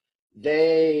into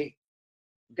they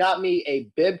got me a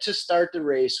bib to start the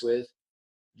race with.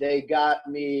 They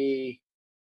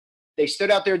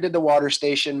stood out there, did the water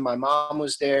station. My mom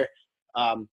was there.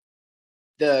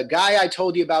 The guy I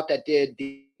told you about that did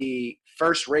the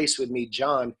first race with me,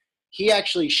 John, he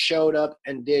actually showed up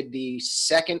and did the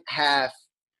second half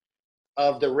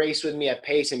of the race with me at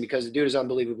pacing because the dude is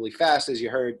unbelievably fast, as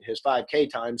you heard his 5K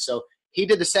time. So he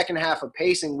did the second half of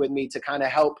pacing with me to kind of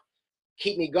help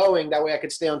keep me going. That way I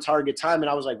could stay on target time. And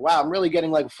I was like, wow, I'm really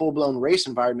getting like a full-blown race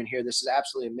environment here. This is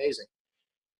absolutely amazing.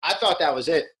 I thought that was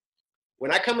it.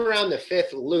 When I come around the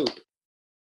 5th loop,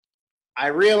 I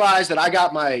realized that I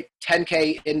got my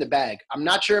 10K in the bag. I'm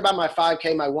not sure about my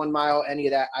 5K, my 1 mile, any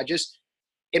of that.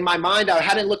 In my mind, I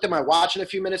hadn't looked at my watch in a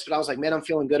few minutes, but I was like, man, I'm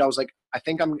feeling good. I was like, I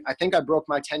think I broke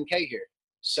my 10K here.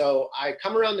 So I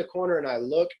come around the corner and I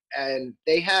look and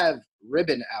they have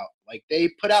ribbon out. Like they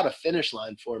put out a finish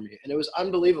line for me and it was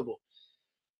unbelievable.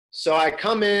 So I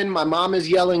come in, my mom is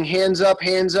yelling, hands up,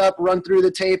 run through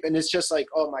the tape. And it's just like,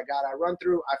 oh my God, I run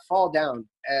through, I fall down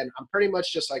and I'm pretty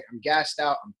much just like, I'm gassed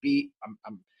out, I'm beat.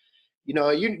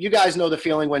 You guys know the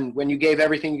feeling when you gave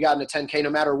everything you got in a 10K, no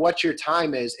matter what your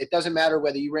time is, it doesn't matter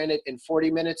whether you ran it in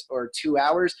 40 minutes or 2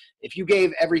 hours. If you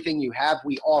gave everything you have,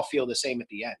 we all feel the same at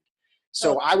the end.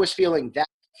 So I was feeling that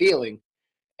feeling.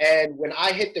 And when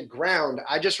I hit the ground,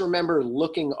 I just remember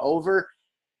looking over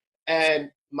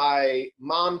and my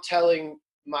mom telling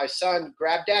my son,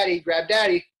 grab daddy,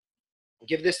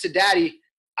 give this to daddy.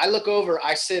 I look over,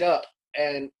 I sit up,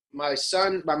 and my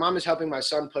mom is helping my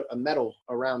son put a medal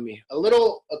around me, a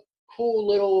cool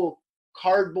little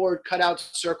cardboard cutout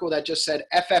circle that just said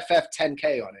FFF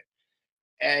 10K on it.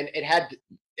 And it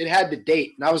had the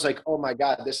date. And I was like, oh my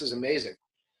God, this is amazing.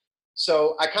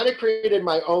 So I kind of created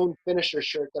my own finisher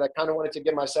shirt that I kind of wanted to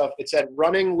give myself. It said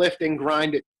running, lifting,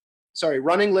 grinding,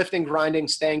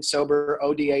 staying sober,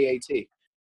 ODAAT.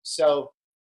 So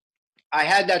I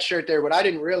had that shirt there. What I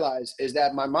didn't realize is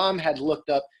that my mom had looked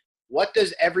up, what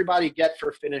does everybody get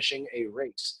for finishing a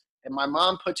race? And my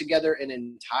mom put together an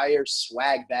entire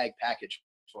swag bag package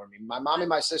for me. My mom and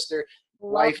my sister,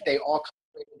 wife, they all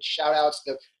shout outs.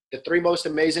 the three most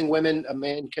amazing women a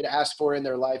man could ask for in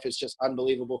their life. Is just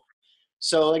unbelievable.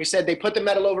 So, like I said, they put the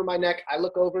medal over my neck. I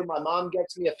look over. My mom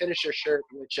gets me a finisher shirt,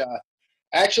 which I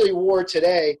actually wore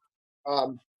today,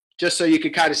 just so you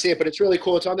could kind of see it. But it's really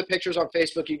cool. It's on the pictures on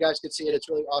Facebook. You guys can see it. It's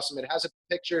really awesome. It has a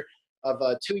picture of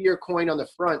a 2-year coin on the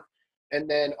front. And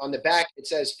then on the back, it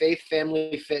says Faith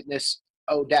Family Fitness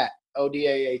ODAT,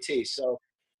 ODAAT. So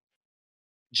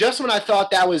just when I thought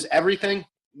that was everything,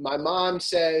 my mom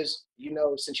says, you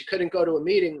know, since you couldn't go to a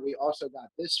meeting, we also got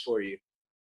this for you.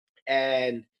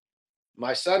 And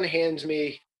my son hands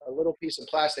me a little piece of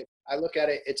plastic. I look at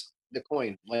it, it's the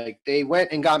coin. Like, they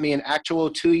went and got me an actual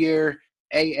 2-year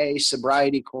AA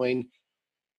sobriety coin.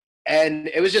 And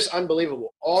it was just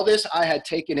unbelievable. All this I had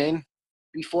taken in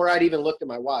before I'd even looked at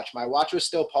my watch. My watch was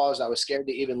still paused. I was scared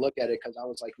to even look at it because I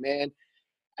was like, man,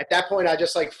 at that point I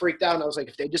just like freaked out. And I was like,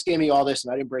 if they just gave me all this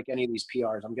and I didn't break any of these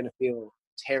PRs, I'm going to feel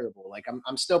terrible. Like,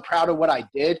 I'm still proud of what I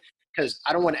did, because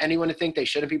I don't want anyone to think they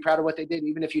shouldn't be proud of what they did.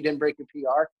 Even if you didn't break your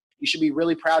PR, you should be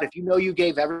really proud. If you know you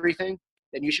gave everything,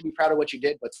 then you should be proud of what you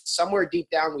did. But somewhere deep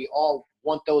down, we all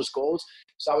want those goals.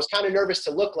 So I was kind of nervous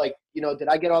to look like, you know, did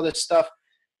I get all this stuff?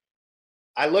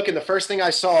 I look, and the first thing I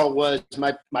saw was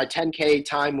my 10K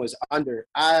time was under.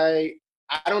 I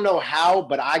don't know how,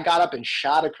 but I got up and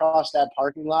shot across that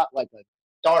parking lot like a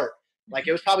dart. Like,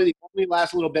 it was probably the only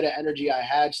last little bit of energy I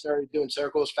had. Started doing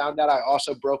circles, found out I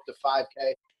also broke the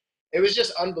 5K. It was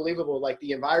just unbelievable. Like,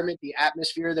 the environment, the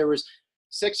atmosphere, there was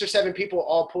 6 or 7 people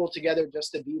all pulled together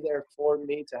just to be there for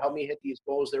me, to help me hit these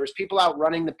goals. There was people out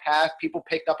running the path. People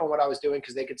picked up on what I was doing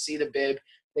because they could see the bib.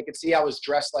 They could see I was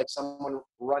dressed like someone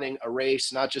running a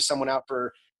race, not just someone out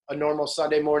for a normal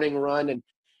Sunday morning run. And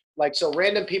like, so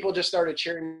random people just started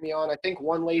cheering me on. I think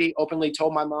one lady openly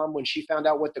told my mom when she found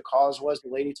out what the cause was. The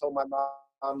lady told my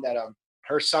mom that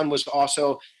her son was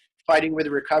also fighting with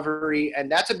recovery.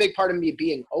 And that's a big part of me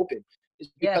being open, is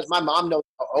because my mom knows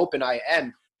how open I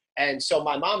am. And so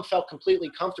my mom felt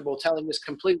completely comfortable telling this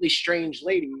completely strange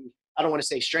lady, I don't want to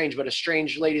say strange, but a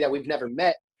strange lady that we've never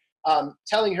met,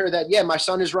 telling her that, yeah, my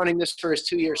son is running this for his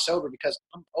 2 years sober, because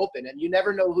I'm open, and you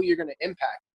never know who you're going to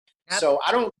impact. So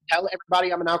I don't tell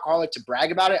everybody I'm an alcoholic to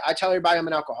brag about it. I tell everybody I'm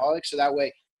an alcoholic, so that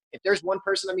way, if there's one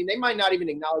person, I mean, they might not even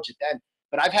acknowledge it then,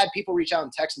 but I've had people reach out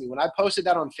and text me. When I posted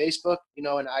that on Facebook, you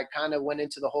know, and I kind of went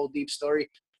into the whole deep story,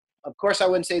 of course I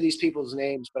wouldn't say these people's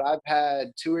names, but I've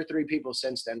had 2 or 3 people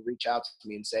since then reach out to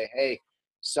me and say, hey,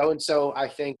 so-and-so I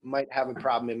think might have a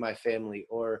problem in my family,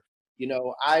 or, you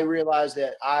know, I realize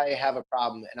that I have a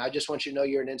problem, and I just want you to know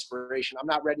you're an inspiration. I'm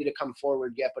not ready to come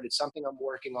forward yet, but it's something I'm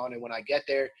working on. And when I get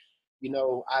there, you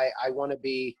know, I want to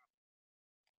be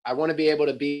able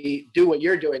to do what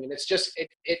you're doing. And it's just,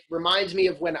 it reminds me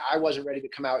of when I wasn't ready to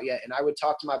come out yet. And I would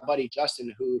talk to my buddy,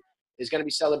 Justin, who is going to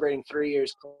be celebrating 3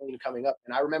 years clean coming up.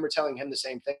 And I remember telling him the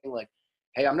same thing, like,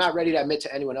 hey, I'm not ready to admit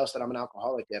to anyone else that I'm an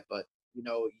alcoholic yet, but, you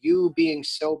know, you being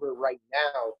sober right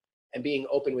now and being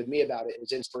open with me about it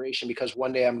is inspiration, because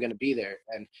one day I'm going to be there.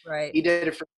 And he did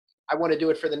it I want to do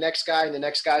it for the next guy, and the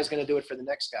next guy is going to do it for the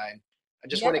next guy. And I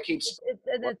just want to keep.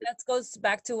 That goes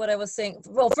back to what I was saying.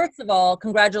 Well, first of all,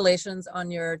 congratulations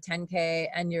on your 10K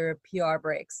and your PR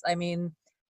breaks. I mean,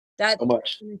 that's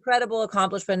an incredible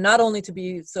accomplishment, not only to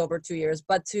be sober 2 years,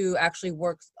 but to actually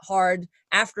work hard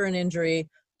after an injury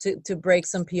to break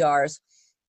some PRs.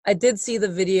 I did see the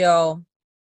video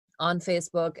on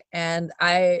Facebook, and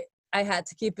I had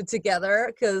to keep it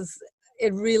together because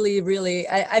it really, really,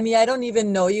 I mean, I don't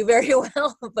even know you very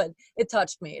well, but it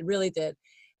touched me. It really did.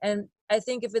 And I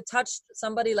think if it touched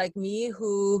somebody like me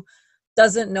who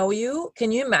doesn't know you,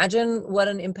 can you imagine what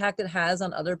an impact it has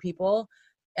on other people?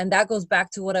 And that goes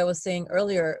back to what I was saying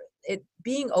earlier.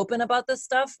 Being open about this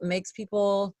stuff makes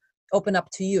people open up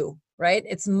to you, right?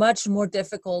 It's much more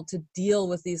difficult to deal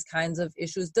with these kinds of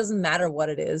issues. Doesn't matter what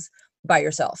it is, by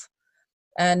yourself.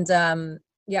 And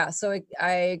so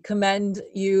I commend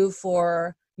you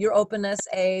for your openness,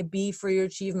 A, B, for your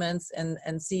achievements,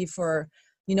 and C, for,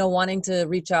 you know, wanting to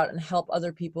reach out and help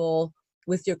other people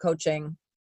with your coaching.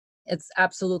 It's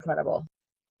absolutely incredible.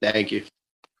 Thank you.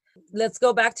 Let's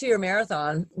go back to your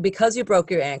marathon. Because you broke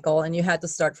your ankle and you had to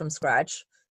start from scratch,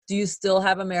 do you still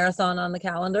have a marathon on the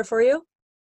calendar for you?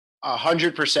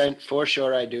 100% for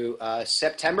sure I do.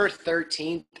 September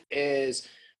 13th is,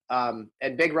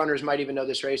 and big runners might even know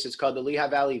this race, it's called the Lehigh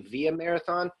Valley Via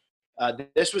Marathon.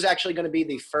 This was actually going to be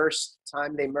the first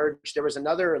time they merged. There was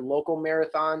another local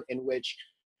marathon in which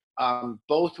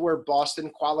both were Boston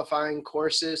qualifying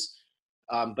courses,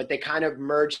 but they kind of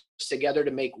merged together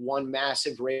to make one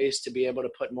massive race to be able to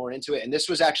put more into it. And this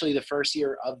was actually the first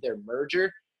year of their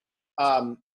merger.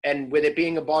 And with it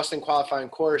being a Boston qualifying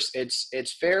course,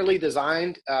 it's fairly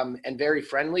designed and very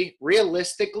friendly.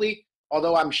 Realistically,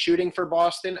 although I'm shooting for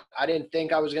Boston, I didn't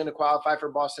think I was going to qualify for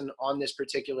Boston on this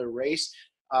particular race.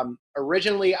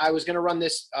 Originally, I was going to run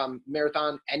this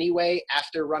marathon anyway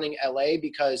after running LA,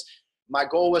 because my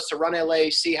goal was to run LA,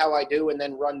 see how I do, and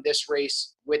then run this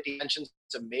race with the intention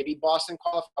to maybe Boston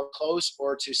qualify close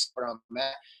or to where I'm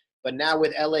at. But now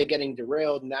with LA getting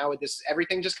derailed, now with this,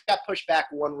 everything just got pushed back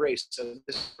one race. So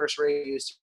this first race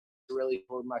is really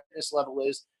where my fitness level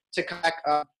is to come back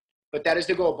up. But that is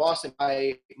to go to Boston.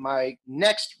 My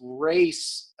next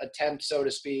race attempt, so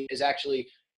to speak, is actually,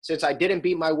 since I didn't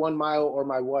beat my 1 mile or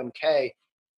my 1K,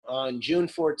 on June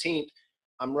 14th,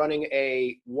 I'm running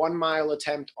a 1 mile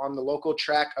attempt on the local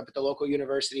track up at the local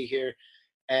university here.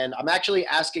 And I'm actually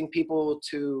asking people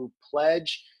to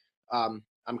pledge.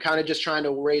 I'm kind of just trying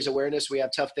to raise awareness. We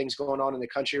have tough things going on in the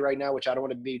country right now, which I don't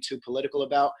want to be too political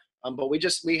about. But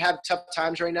we have tough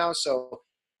times right now. So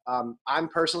I'm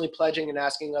personally pledging and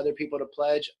asking other people to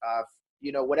pledge.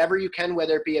 Whatever you can,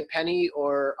 whether it be a penny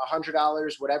or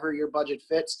 $100, whatever your budget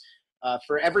fits.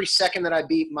 For every second that I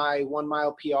beat my 1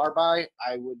 mile PR by,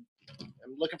 I'm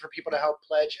looking for people to help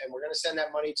pledge, and we're going to send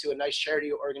that money to a nice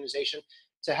charity organization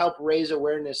to help raise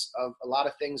awareness of a lot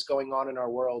of things going on in our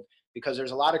world, because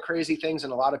there's a lot of crazy things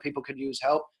and a lot of people could use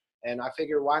help. And I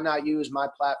figure, why not use my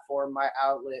platform, my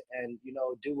outlet, and,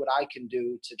 do what I can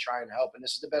do to try and help. And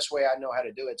this is the best way I know how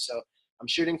to do it. So I'm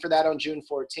shooting for that on June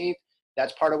 14th.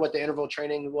 That's part of what the interval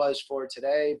training was for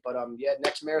today. But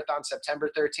next marathon,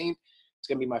 September 13th. It's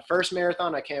going to be my first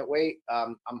marathon. I can't wait.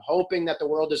 I'm hoping that the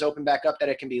world is open back up, that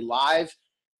it can be live.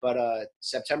 But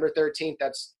September 13th,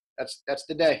 that's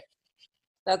the day.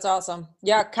 That's awesome.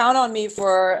 Yeah, count on me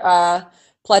for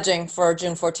pledging for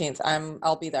June 14th.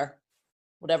 I'll be there.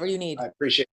 Whatever you need. I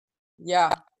appreciate it.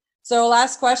 Yeah. So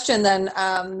last question then,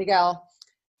 Miguel.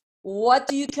 What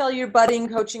do you tell your budding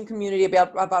coaching community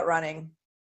about running?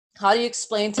 How do you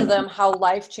explain to them how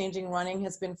life-changing running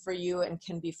has been for you and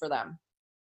can be for them?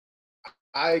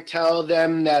 I tell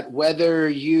them that whether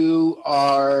you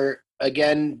are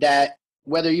my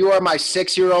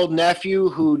 6-year-old nephew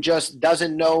who just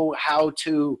doesn't know how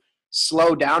to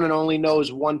slow down and only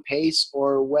knows one pace,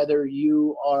 or whether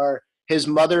you are his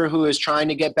mother who is trying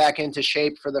to get back into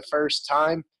shape for the first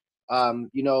time.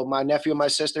 My nephew and my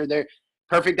sister, they're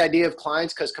perfect idea of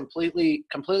clients, because completely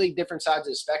different sides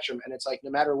of the spectrum. And it's like,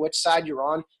 no matter which side you're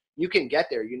on, you can get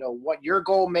there. What your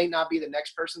goal may not be the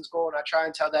next person's goal. And I try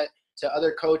and tell that to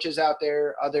other coaches out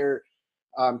there, other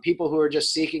people who are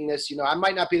just seeking this. I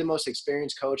might not be the most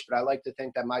experienced coach, but I like to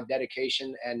think that my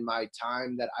dedication and my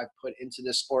time that I've put into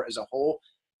this sport as a whole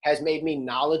has made me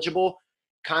knowledgeable.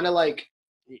 Kind of like,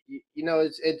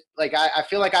 it's like I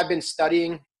feel like I've been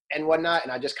studying and whatnot,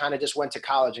 and I just went to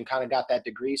college and kind of got that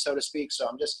degree, so to speak. So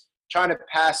I'm just trying to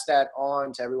pass that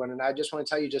on to everyone. And I just want to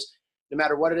tell you, just no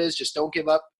matter what it is, just don't give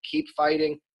up, keep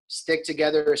fighting, stick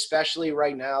together, especially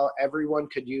right now. Everyone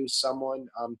could use someone.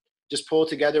 Just pull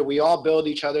together. We all build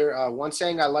each other. One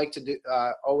saying I like to do,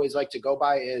 always like to go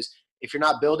by is, if you're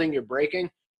not building, you're breaking.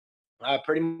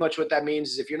 Pretty much what that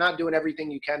means is, if you're not doing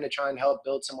everything you can to try and help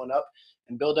build someone up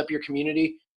and build up your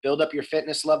community, build up your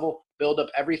fitness level, build up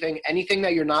anything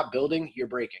that you're not building, you're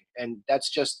breaking. And that's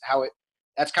just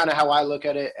that's kind of how I look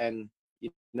at it. And,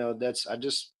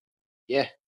 yeah.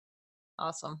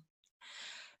 Awesome.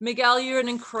 Miguel, you're an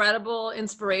incredible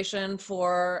inspiration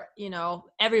for,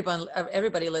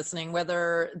 everybody listening,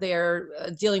 whether they're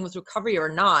dealing with recovery or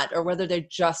not, or whether they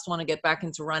just want to get back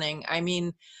into running. I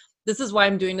mean, this is why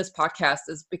I'm doing this podcast,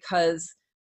 is because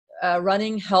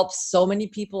running helps so many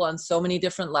people on so many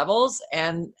different levels,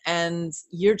 and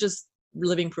you're just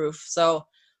living proof. So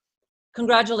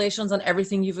congratulations on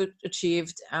everything you've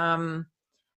achieved.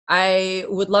 I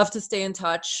would love to stay in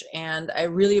touch, and I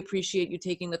really appreciate you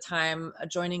taking the time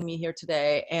joining me here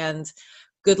today, and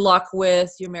good luck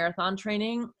with your marathon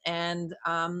training. And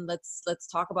let's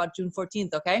talk about June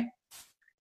 14th. Okay.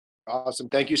 Awesome.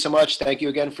 Thank you so much. Thank you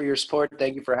again for your support.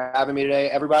 Thank you for having me today.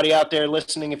 Everybody out there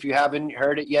listening, if you haven't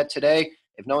heard it yet today,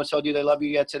 if no one's told you they love you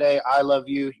yet today, I love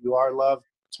you. You are loved.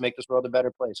 Let's make this world a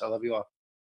better place. I love you all.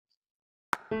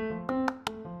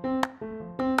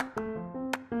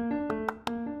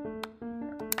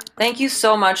 Thank you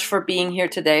so much for being here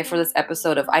today for this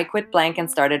episode of I Quit Blank and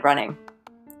Started Running.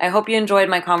 I hope you enjoyed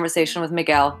my conversation with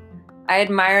Miguel. I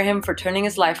admire him for turning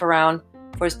his life around,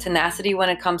 for his tenacity when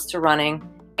it comes to running,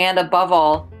 and above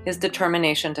all, his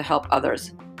determination to help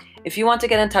others. If you want to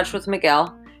get in touch with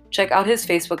Miguel, check out his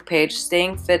Facebook page,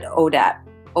 Staying Fit ODAT,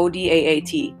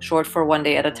 ODAAT, short for One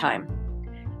Day at a Time.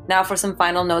 Now for some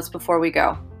final notes before we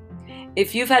go.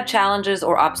 If you've had challenges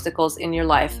or obstacles in your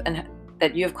life and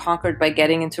that you have conquered by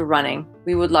getting into running,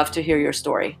 we would love to hear your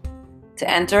story. To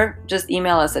enter, just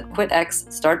email us at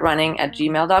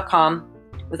quitxstartrunning@gmail.com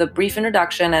with a brief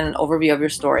introduction and an overview of your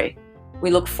story.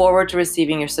 We look forward to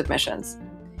receiving your submissions.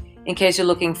 In case you're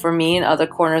looking for me in other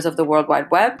corners of the World Wide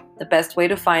Web, the best way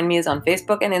to find me is on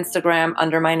Facebook and Instagram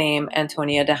under my name,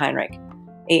 Antonia de Heinrich,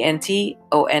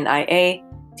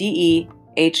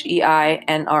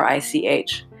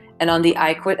 ANTONIA-DEHEINRICH, and on the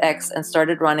I Quit X and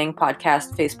Started Running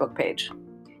podcast Facebook page.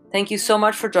 Thank you so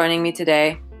much for joining me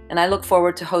today, and I look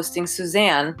forward to hosting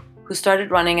Suzanne, who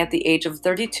started running at the age of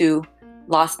 32,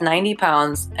 lost 90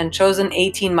 pounds, and chose an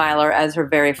 18-miler as her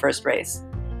very first race.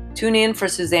 Tune in for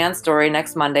Suzanne's story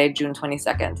next Monday, June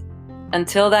 22nd.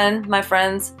 Until then, my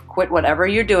friends, quit whatever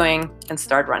you're doing and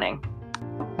start running.